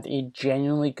we've had a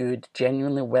genuinely good,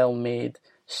 genuinely well-made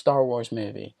Star Wars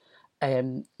movie.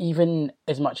 Even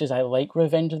as much as I like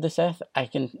Revenge of the Sith,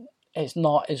 it's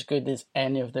not as good as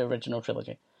any of the original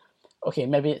trilogy. Okay,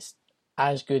 maybe it's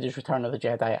as good as Return of the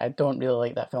Jedi. I don't really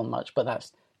like that film much, but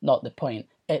that's not the point.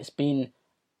 It's been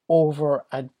over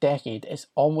a decade. It's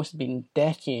almost been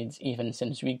decades even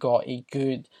since we got a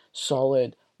good,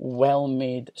 solid,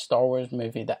 well-made Star Wars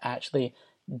movie that actually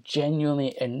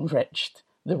genuinely enriched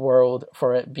the world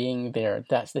for it being there.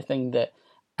 That's the thing that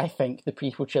I think the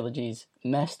prequel trilogies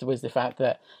missed, was the fact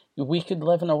that we could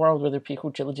live in a world where the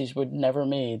prequel trilogies were never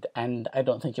made, and I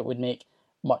don't think it would make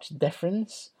much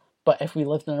difference. But if we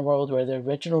lived in a world where the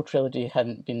original trilogy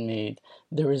hadn't been made,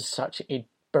 there is such a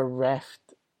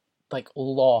bereft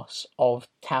loss of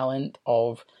talent,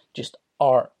 of just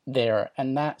art there,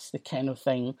 and that's the kind of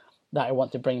thing that I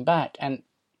want to bring back. And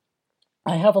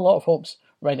I have a lot of hopes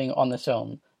writing on this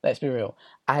film. Let's be real.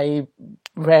 I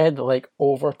read like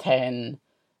over 10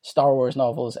 Star Wars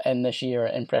novels in this year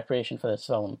in preparation for this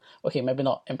film. Okay, maybe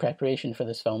not in preparation for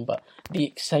this film, but the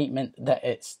excitement that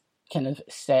it's kind of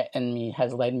set in me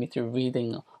has led me to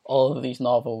reading all of these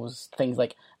novels, things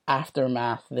like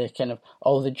Aftermath, the kind of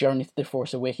all the Journey to the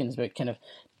Force Awakens, but kind of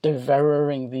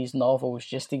devouring these novels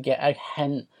just to get a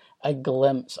hint, a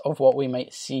glimpse of what we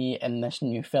might see in this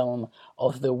new film,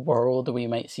 of the world we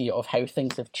might see, of how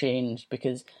things have changed,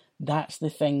 because that's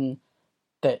the thing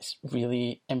that's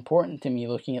really important to me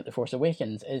looking at The Force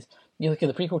Awakens, is you look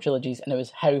at the prequel trilogies and it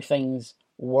was how things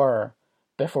were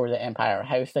before the Empire,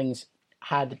 how things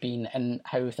had been and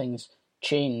how things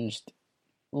changed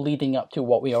leading up to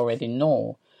what we already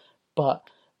know. But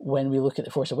when we look at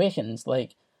The Force Awakens,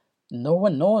 like, no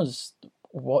one knows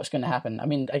what's going to happen. I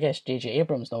mean, I guess J.J.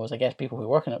 Abrams knows, I guess people who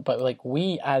work on it, but like,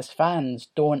 we as fans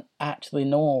don't actually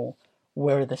know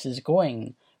where this is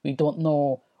going. We don't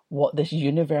know what this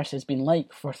universe has been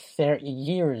like for 30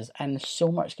 years, and so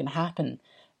much can happen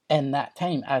in that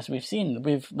time, as we've seen.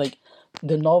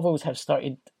 The novels have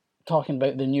started talking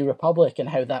about the New Republic and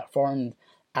how that formed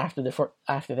after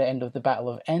the end of the Battle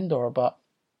of Endor, but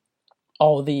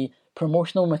all the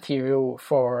promotional material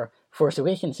for Force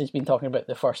Awakens has been talking about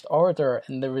the First Order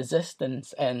and the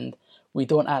Resistance, and we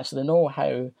don't actually know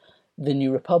how the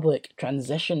New Republic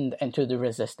transitioned into the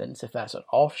Resistance, if that's an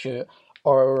offshoot,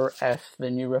 or if the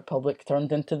New Republic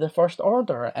turned into the First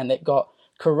Order and it got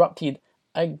corrupted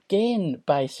again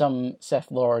by some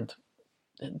Sith Lord.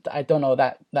 I don't know,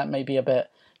 that might be a bit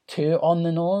too on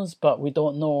the nose, but we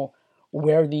don't know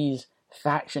where these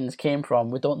factions came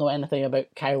from. We don't know anything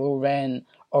about Kylo Ren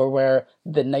or where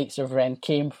the Knights of Ren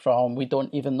came from. We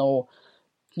don't even know,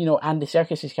 Andy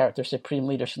Serkis' character, Supreme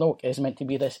Leader Snoke, is meant to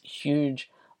be this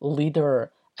huge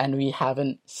leader and we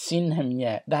haven't seen him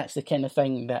yet. That's the kind of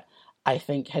thing that I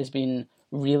think has been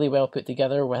really well put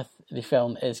together with the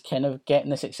film, is kind of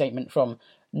getting this excitement from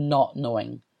not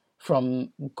knowing, from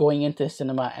going into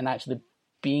cinema and actually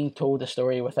being told a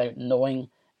story without knowing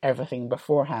everything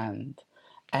beforehand.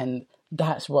 And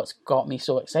that's what's got me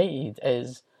so excited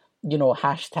is,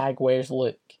 hashtag where's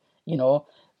Luke?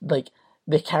 Like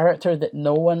the character that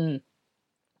no one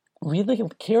really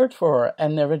cared for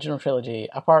in the original trilogy,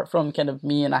 apart from kind of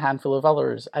me and a handful of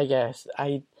others, I guess.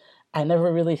 I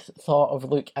never really thought of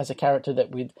Luke as a character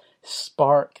that would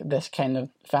spark this kind of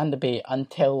fan debate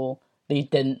until they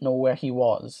didn't know where he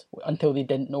was, until they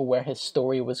didn't know where his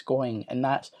story was going. And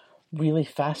that's really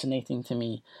fascinating to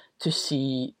me, to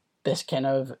see this kind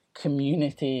of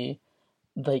community,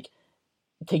 like,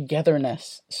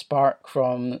 togetherness spark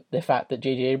from the fact that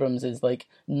J.J. Abrams is like,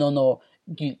 no,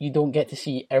 you don't get to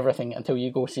see everything until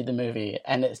you go see the movie.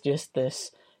 And it's just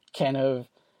this kind of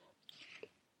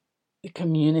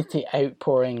community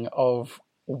outpouring of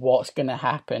what's going to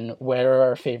happen, where are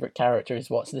our favourite characters,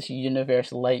 what's this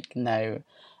universe like now.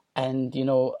 And,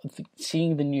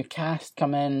 seeing the new cast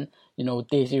come in,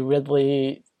 Daisy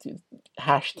Ridley,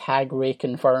 hashtag Rey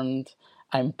confirmed.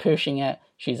 I'm pushing it.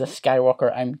 She's a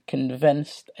Skywalker. I'm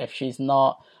convinced. If she's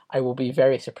not, I will be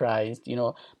very surprised.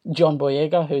 John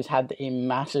Boyega, who's had a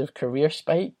massive career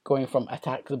spike going from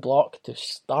Attack the Block to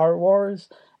Star Wars,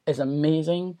 is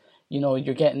amazing.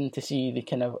 You're getting to see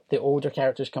the older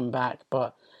characters come back,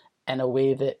 but in a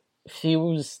way that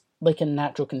feels like a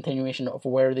natural continuation of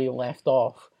where they left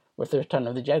off with the Return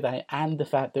of the Jedi, and the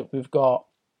fact that we've got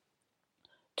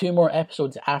 2 more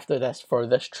episodes after this for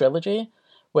this trilogy,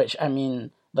 which, I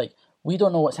mean, like, we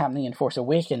don't know what's happening in Force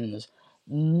Awakens.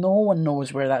 No one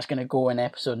knows where that's going to go in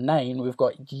episode 9. We've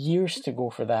got years to go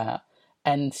for that.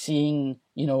 And seeing,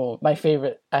 my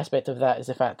favourite aspect of that is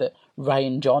the fact that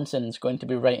Rian Johnson's going to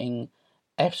be writing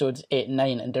episodes 8 and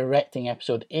 9 and directing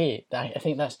episode 8. I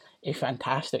think that's a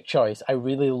fantastic choice. I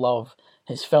really love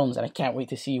his films, and I can't wait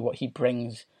to see what he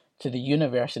brings to the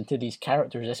universe and to these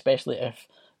characters, especially if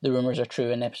the rumours are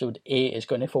true and episode 8 is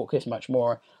going to focus much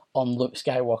more on Luke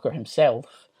Skywalker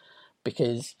himself,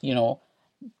 because, Luke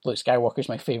Skywalker's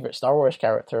my favourite Star Wars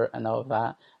character and all of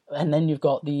that. And then you've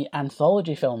got the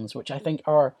anthology films, which I think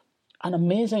are an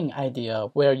amazing idea,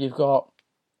 where you've got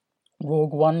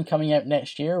Rogue One coming out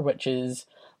next year, which is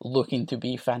looking to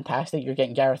be fantastic. You're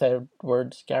getting Gareth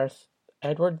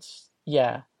Edwards?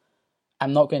 Yeah.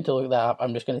 I'm not going to look that up.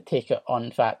 I'm just going to take it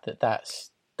on fact that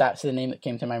that's the name that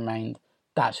came to my mind.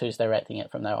 That's who's directing it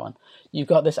from now on. You've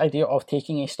got this idea of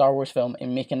taking a Star Wars film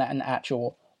and making it an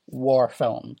actual war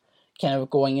film, kind of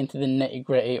going into the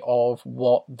nitty-gritty of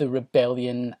what the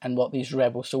rebellion and what these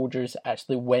rebel soldiers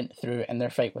actually went through in their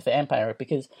fight with the Empire,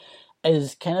 because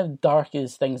as kind of dark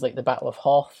as things like the Battle of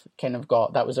Hoth kind of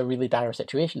got, that was a really dire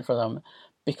situation for them,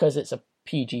 because it's a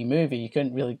PG movie. You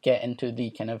couldn't really get into the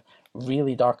kind of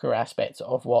really darker aspects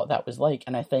of what that was like.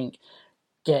 And I think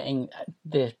getting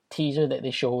the teaser that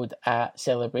they showed at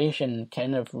Celebration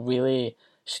kind of really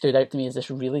stood out to me as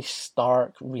this really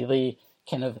stark, really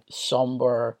kind of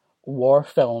somber war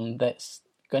film that's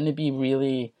going to be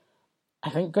really, I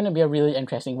think, going to be a really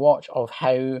interesting watch of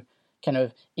how kind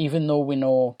of, even though we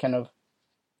know kind of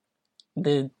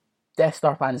the Death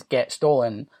Star plans get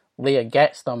stolen, Leia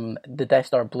gets them, the Death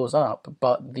Star blows up,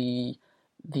 but the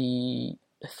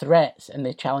threats and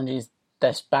the challenges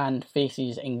this band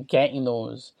faces in getting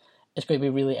those is going to be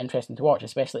really interesting to watch,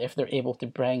 especially if they're able to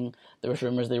bring, there was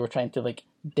rumours they were trying to like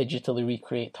digitally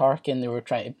recreate Tarkin, they were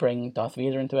trying to bring Darth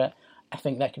Vader into it. I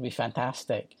think that could be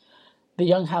fantastic. The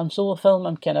young Han Solo film,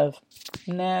 I'm kind of,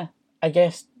 I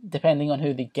guess depending on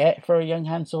who they get for a young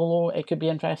Han Solo, it could be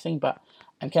interesting, but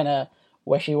I'm kind of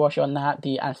wishy-washy on that.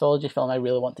 The anthology film I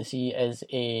really want to see is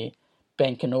a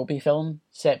Ben Kenobi film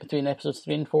set between episodes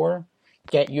 3 and 4.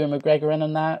 Get Ewan McGregor in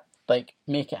on that. Like,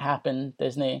 make it happen,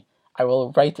 Disney. I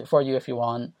will write it for you if you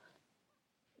want.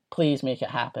 Please make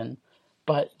it happen.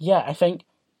 But yeah, I think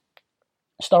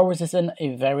Star Wars is in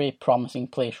a very promising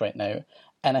place right now.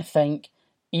 And I think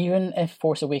even if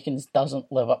Force Awakens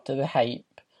doesn't live up to the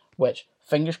hype, which,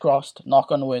 fingers crossed,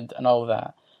 knock on wood and all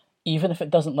that, even if it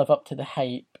doesn't live up to the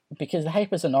hype, because the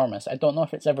hype is enormous, I don't know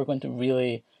if it's ever going to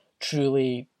really,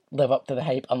 truly live up to the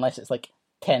hype unless it's like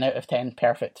 10 out of 10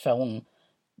 perfect film,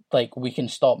 like we can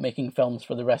stop making films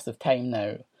for the rest of time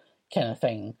now, kind of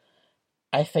thing.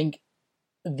 I think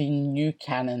the new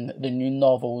canon, the new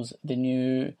novels, the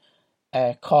new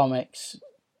comics,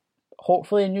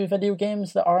 hopefully new video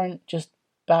games that aren't just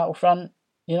Battlefront,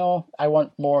 you know, I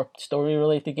want more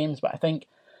story-related games, but I think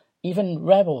even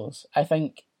Rebels, I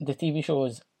think the TV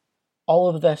shows, all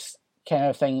of this kind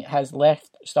of thing has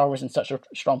left Star Wars in such a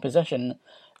strong position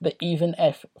that even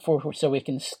if Force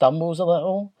Awakens stumbles a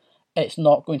little, it's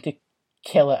not going to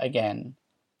kill it again.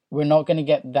 We're not going to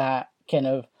get that kind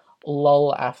of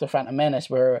lull after Phantom Menace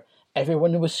where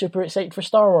everyone was super excited for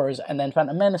Star Wars and then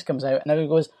Phantom Menace comes out and everyone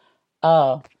goes,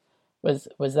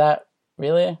 was that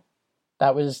really?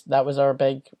 That was our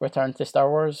big return to Star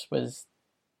Wars? Was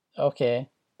okay,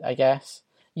 I guess.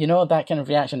 You know, that kind of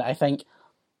reaction. I think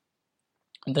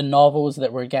the novels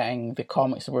that we're getting, the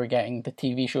comics that we're getting, the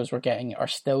TV shows we're getting are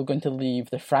still going to leave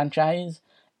the franchise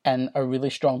in a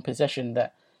really strong position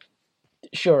that,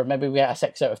 sure, maybe we get a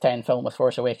 6 out of 10 film with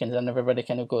Force Awakens and everybody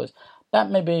kind of goes,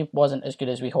 that maybe wasn't as good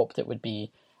as we hoped it would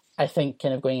be. I think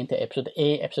kind of going into episode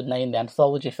 8, episode 9, the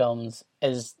anthology films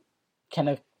is kind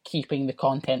of keeping the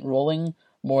content rolling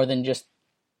more than just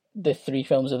the 3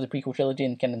 films of the prequel trilogy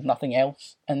and kind of nothing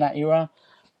else in that era,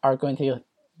 are going to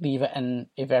leave it in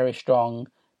a very strong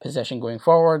position going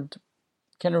forward,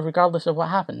 kind of regardless of what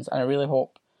happens. And I really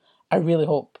hope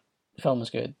the film is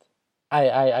good.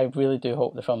 I really do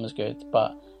hope the film is good,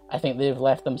 but I think they've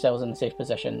left themselves in a safe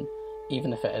position,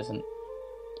 even if it isn't.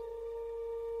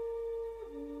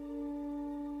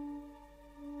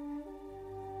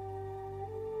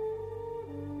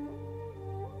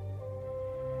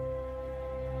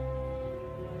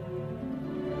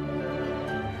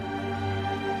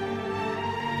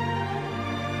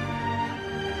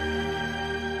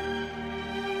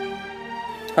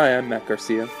 Hi, I'm Matt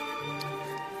Garcia.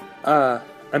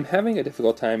 I'm having a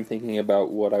difficult time thinking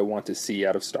about what I want to see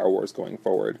out of Star Wars going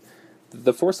forward.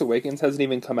 The Force Awakens hasn't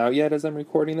even come out yet as I'm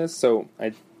recording this, so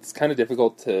it's kind of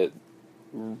difficult to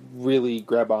really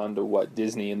grab on to what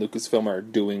Disney and Lucasfilm are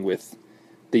doing with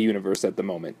the universe at the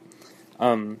moment.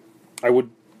 I would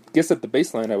guess at the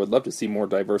baseline I would love to see more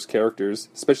diverse characters,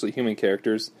 especially human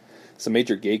characters. Some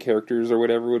major gay characters or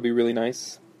whatever would be really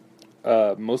nice.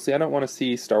 Mostly I don't want to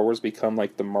see Star Wars become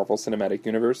like the Marvel Cinematic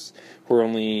Universe, where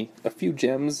only a few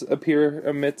gems appear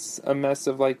amidst a mess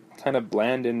of like kind of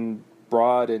bland and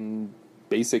broad and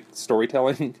basic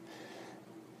storytelling.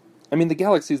 I mean, the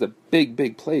galaxy is a big,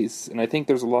 big place, and I think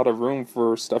there's a lot of room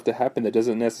for stuff to happen that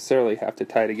doesn't necessarily have to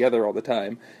tie together all the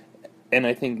time. And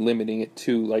I think limiting it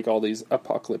to like all these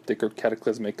apocalyptic or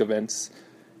cataclysmic events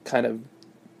kind of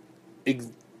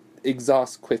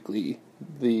exhausts quickly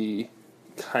the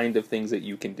kind of things that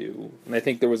you can do. And I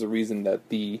think there was a reason that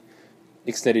the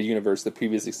extended universe, the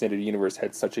previous extended universe,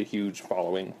 had such a huge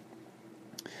following.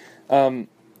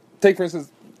 Take, for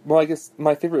instance, well, I guess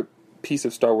my favorite piece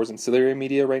of Star Wars ancillary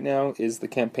media right now is the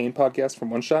campaign podcast from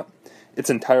One Shot. It's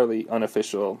entirely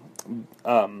unofficial,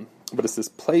 but it's this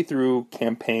playthrough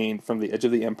campaign from the Edge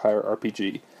of the Empire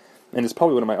RPG, and it's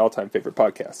probably one of my all-time favorite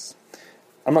podcasts.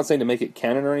 I'm not saying to make it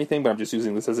canon or anything, but I'm just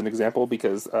using this as an example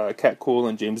because Cat Cool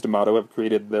and James D'Amato have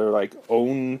created their like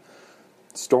own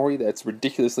story that's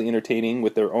ridiculously entertaining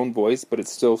with their own voice, but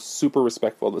it's still super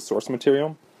respectful of the source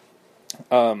material.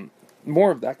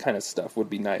 More of that kind of stuff would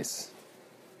be nice.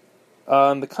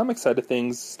 On the comic side of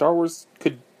things, Star Wars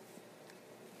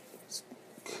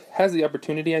has the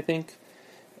opportunity, I think,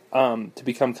 to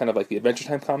become kind of like the Adventure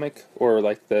Time comic, or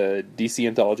like the DC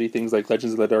anthology things like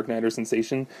Legends of the Dark Knight or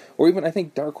Sensation, or even I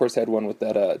think Dark Horse had one with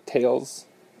that Tales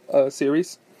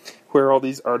series, where all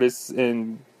these artists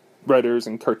and writers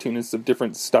and cartoonists of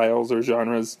different styles or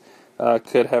genres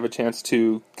could have a chance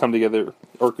to come together,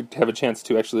 or could have a chance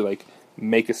to actually like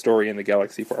make a story in the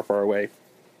galaxy far, far away.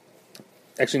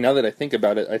 Actually, now that I think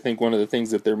about it, I think one of the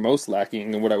things that they're most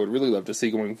lacking, and what I would really love to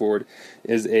see going forward,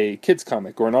 is a kids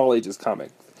comic or an all-ages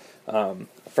comic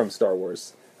from Star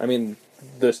Wars. I mean,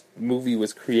 the movie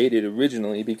was created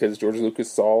originally because George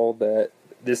Lucas saw that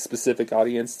this specific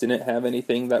audience didn't have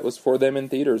anything that was for them in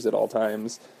theaters at all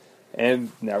times,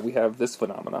 and now we have this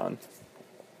phenomenon.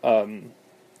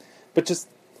 But just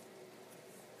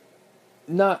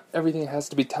not everything has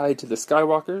to be tied to the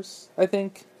Skywalkers, I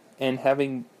think, and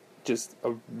having just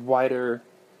a wider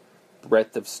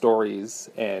breadth of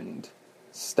stories and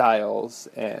styles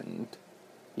and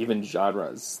even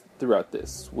genres throughout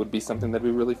this would be something that would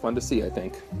be really fun to see, I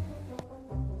think.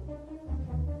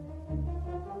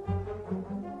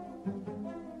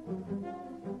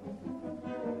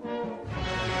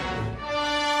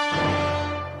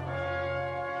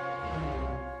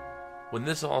 When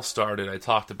this all started, I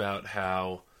talked about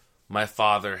how my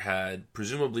father had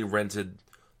presumably rented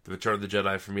The Return of the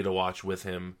Jedi for me to watch with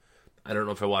him. I don't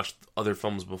know if I watched other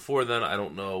films before then. I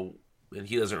don't know, and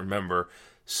he doesn't remember.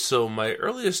 So my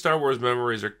earliest Star Wars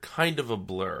memories are kind of a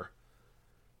blur.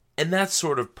 And that's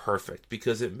sort of perfect,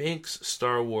 because it makes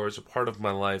Star Wars a part of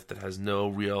my life that has no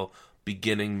real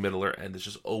beginning, middle, or end. It's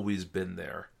just always been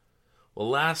there. Well,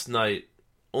 last night,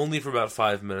 only for about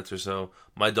 5 minutes or so,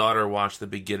 my daughter watched the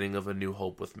beginning of A New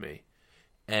Hope with me.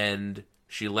 And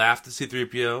she laughed at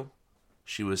C-3PO.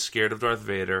 She was scared of Darth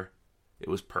Vader. It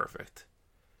was perfect.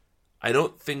 I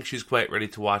don't think she's quite ready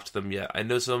to watch them yet. I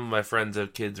know some of my friends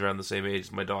have kids around the same age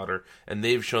as my daughter, and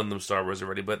they've shown them Star Wars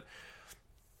already, but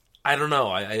I don't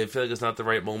know. I feel like it's not the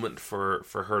right moment for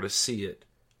her to see it.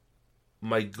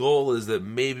 My goal is that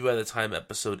maybe by the time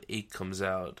Episode 8 comes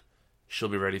out, she'll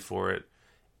be ready for it.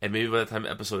 And maybe by the time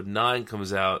Episode 9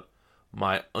 comes out,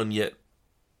 my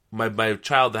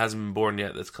child that hasn't been born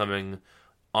yet, that's coming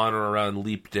on or around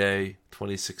Leap Day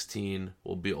 2016,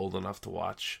 will be old enough to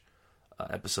watch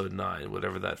Episode 9,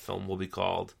 whatever that film will be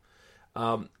called.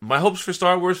 My hopes for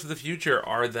Star Wars for the future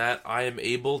are that I am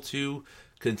able to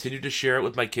continue to share it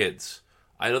with my kids.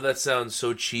 I know that sounds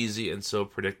so cheesy and so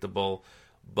predictable,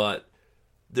 but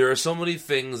there are so many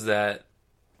things that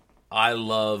I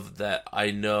love that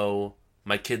I know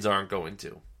my kids aren't going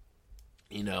to.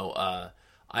 You know,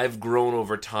 I've grown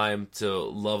over time to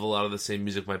love a lot of the same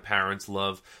music my parents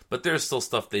love, but there's still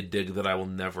stuff they dig that I will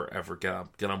never, ever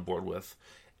get on board with.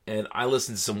 And I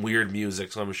listen to some weird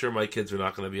music, so I'm sure my kids are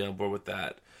not going to be on board with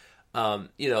that.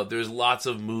 You know, there's lots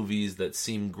of movies that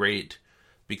seem great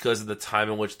because of the time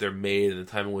in which they're made and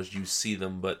the time in which you see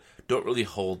them, but don't really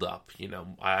hold up. You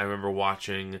know, I remember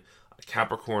watching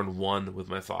Capricorn 1 with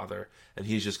my father, and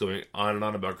he's just going on and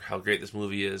on about how great this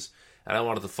movie is, and I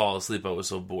wanted to fall asleep. I was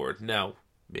so bored. Now,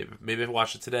 maybe if I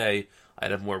watched it today,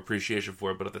 I'd have more appreciation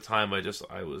for it, but at the time,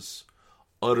 I was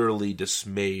utterly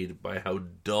dismayed by how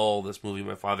dull this movie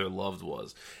my father loved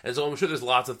was. And so I'm sure there's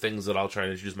lots of things that I'll try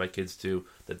and introduce my kids to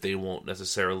that they won't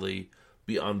necessarily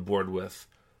be on board with.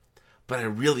 But I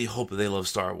really hope that they love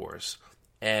Star Wars.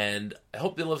 And I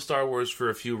hope they love Star Wars for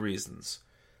a few reasons.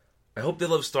 I hope they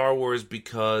love Star Wars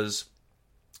because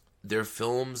they're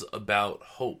films about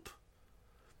hope.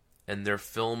 And they're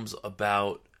films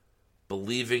about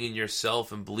believing in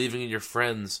yourself and believing in your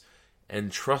friends and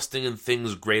trusting in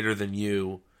things greater than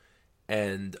you,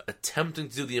 and attempting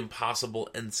to do the impossible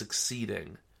and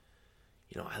succeeding.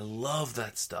 You know, I love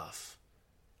that stuff.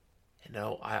 You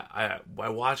know, I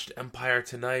watched Empire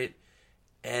tonight,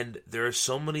 and there are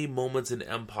so many moments in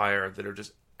Empire that are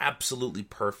just absolutely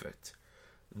perfect.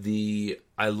 The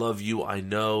I love you, I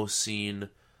know scene,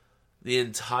 the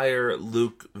entire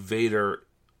Luke Vader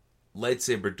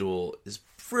lightsaber duel is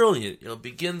brilliant. You know, it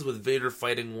begins with Vader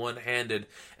fighting one-handed,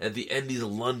 and at the end he's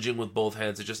lunging with both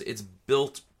hands. It's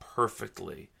built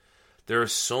perfectly. There are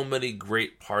so many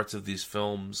great parts of these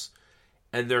films,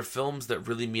 and they're films that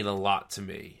really mean a lot to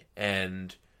me.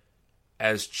 And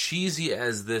as cheesy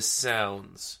as this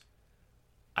sounds,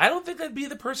 I don't think I'd be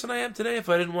the person I am today if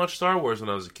I didn't watch Star Wars when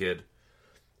I was a kid.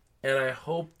 And I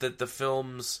hope that the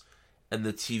films and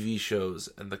the TV shows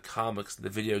and the comics and the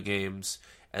video games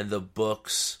and the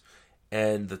books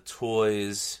and the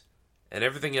toys and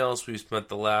everything else we've spent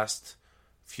the last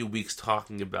few weeks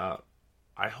talking about,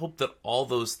 I hope that all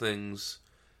those things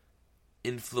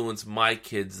influence my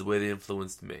kids the way they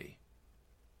influenced me.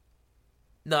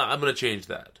 No, I'm going to change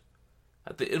that. I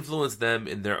have to influence them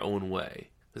in their own way.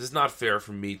 This is not fair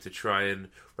for me to try and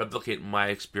replicate my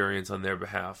experience on their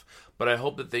behalf, but I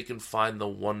hope that they can find the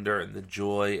wonder and the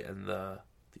joy and the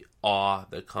awe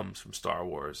that comes from Star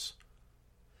Wars.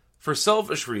 For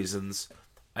selfish reasons,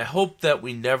 I hope that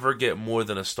we never get more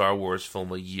than a Star Wars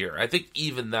film a year. I think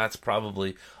even that's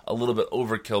probably a little bit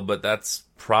overkill, but that's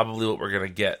probably what we're going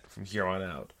to get from here on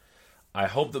out. I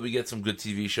hope that we get some good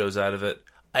TV shows out of it.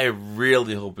 I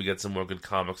really hope we get some more good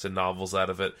comics and novels out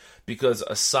of it, because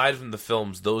aside from the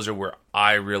films, those are where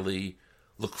I really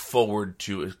look forward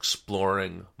to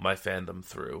exploring my fandom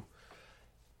through.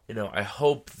 I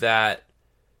hope that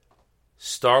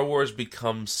Star Wars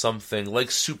becomes something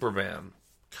like Superman,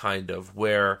 kind of,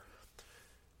 where,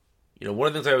 one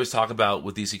of the things I always talk about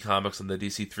with DC Comics and the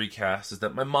DC3 cast is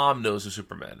that my mom knows who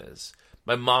Superman is.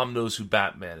 My mom knows who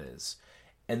Batman is.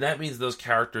 And that means those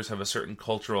characters have a certain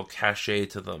cultural cachet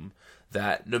to them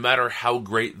that no matter how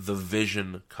great the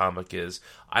Vision comic is,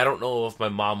 I don't know if my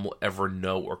mom will ever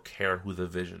know or care who the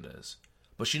Vision is.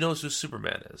 But she knows who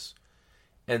Superman is.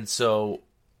 And so,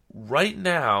 right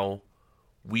now,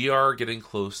 we are getting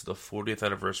close to the 40th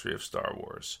anniversary of Star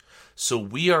Wars. So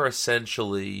we are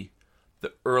essentially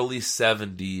the early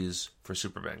 70s for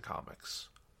Superman comics.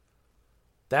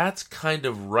 That's kind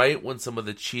of right when some of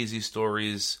the cheesy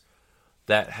stories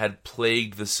that had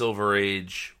plagued the Silver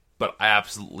Age, but I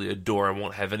absolutely adore and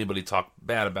won't have anybody talk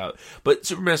bad about. But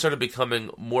Superman started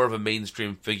becoming more of a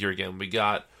mainstream figure again. We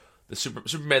got the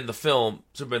Superman the film,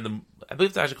 I believe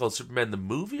it's actually called Superman the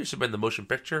movie or Superman the motion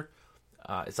picture.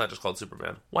 It's not just called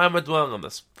Superman. Why am I dwelling on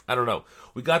this? I don't know.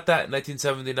 We got that in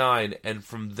 1979, and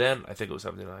from then, I think it was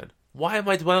 79. Why am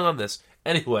I dwelling on this?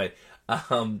 Anyway,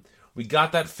 we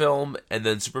got that film, and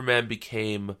then Superman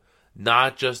became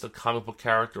not just a comic book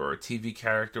character or a TV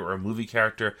character or a movie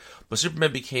character, but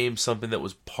Superman became something that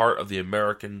was part of the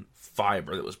American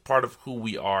fiber, that was part of who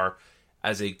we are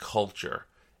as a culture.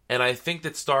 And I think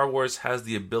that Star Wars has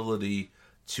the ability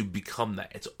to become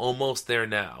that. It's almost there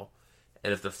now.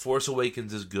 And if The Force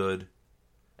Awakens is good,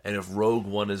 and if Rogue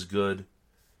One is good,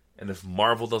 and if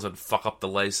Marvel doesn't fuck up the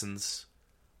license,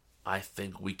 I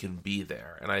think we can be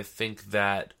there. And I think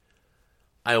that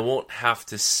I won't have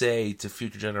to say to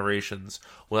future generations,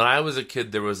 when I was a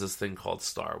kid, there was this thing called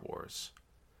Star Wars.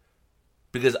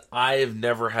 Because I've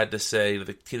never had to say to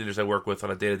the teenagers I work with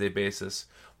on a day-to-day basis,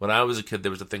 when I was a kid,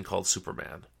 there was a thing called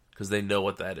Superman. Because they know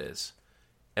what that is.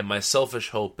 And my selfish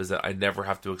hope is that I never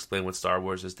have to explain what Star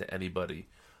Wars is to anybody.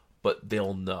 But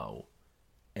they'll know.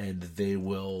 And they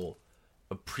will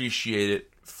appreciate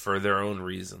it for their own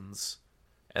reasons.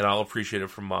 And I'll appreciate it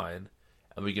for mine.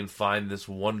 And we can find this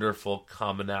wonderful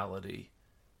commonality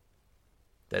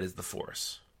that is the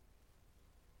Force.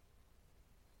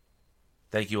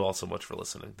 Thank you all so much for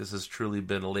listening. This has truly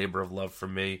been a labor of love for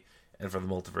me and for the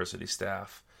Multiversity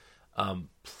staff.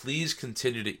 Please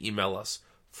continue to email us,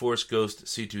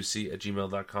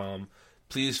 forceghostc2c@gmail.com.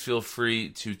 Please feel free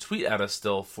to tweet at us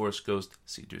still,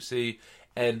 forceghostc2c.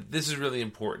 And this is really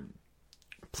important.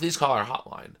 Please call our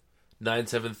hotline,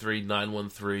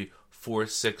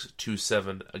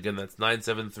 973-913-4627. Again, that's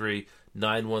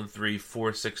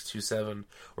 973-913-4627.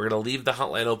 We're going to leave the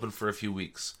hotline open for a few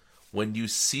weeks. When you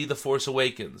see The Force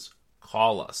Awakens,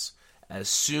 call us as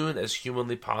soon as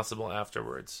humanly possible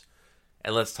afterwards.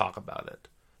 And let's talk about it.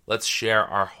 Let's share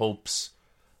our hopes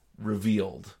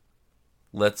revealed.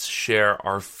 Let's share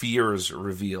our fears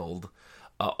revealed.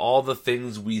 All the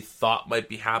things we thought might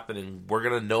be happening, we're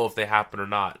going to know if they happen or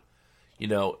not.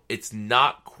 It's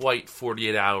not quite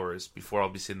 48 hours before I'll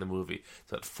be seeing the movie.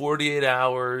 It's about 48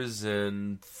 hours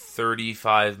and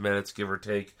 35 minutes, give or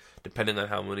take, depending on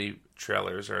how many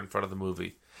trailers are in front of the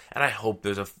movie. And I hope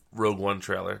there's a Rogue One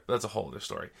trailer. But that's a whole other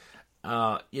story.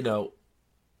 But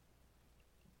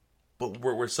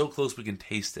we're so close we can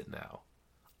taste it now.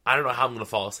 I don't know how I'm going to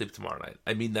fall asleep tomorrow night.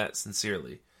 I mean that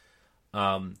sincerely.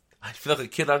 I feel like a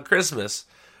kid on Christmas,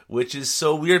 which is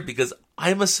so weird because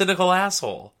I'm a cynical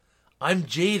asshole. I'm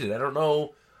jaded. I don't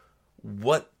know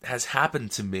what has happened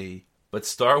to me, but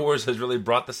Star Wars has really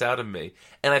brought this out of me.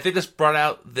 And I think it's brought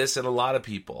out this in a lot of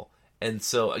people. And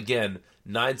so, again,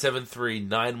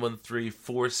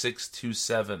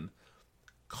 973-913-4627.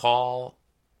 Call,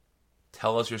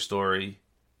 tell us your story,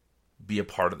 be a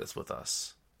part of this with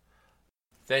us.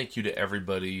 Thank you to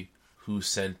everybody who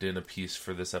sent in a piece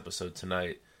for this episode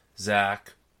tonight.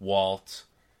 Zach, Walt,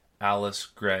 Alice,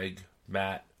 Greg,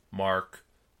 Matt, Mark,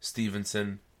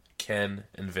 Stevenson, Ken,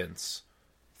 and Vince.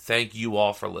 Thank you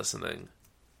all for listening.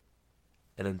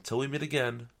 And until we meet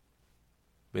again,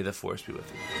 may the Force be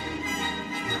with you.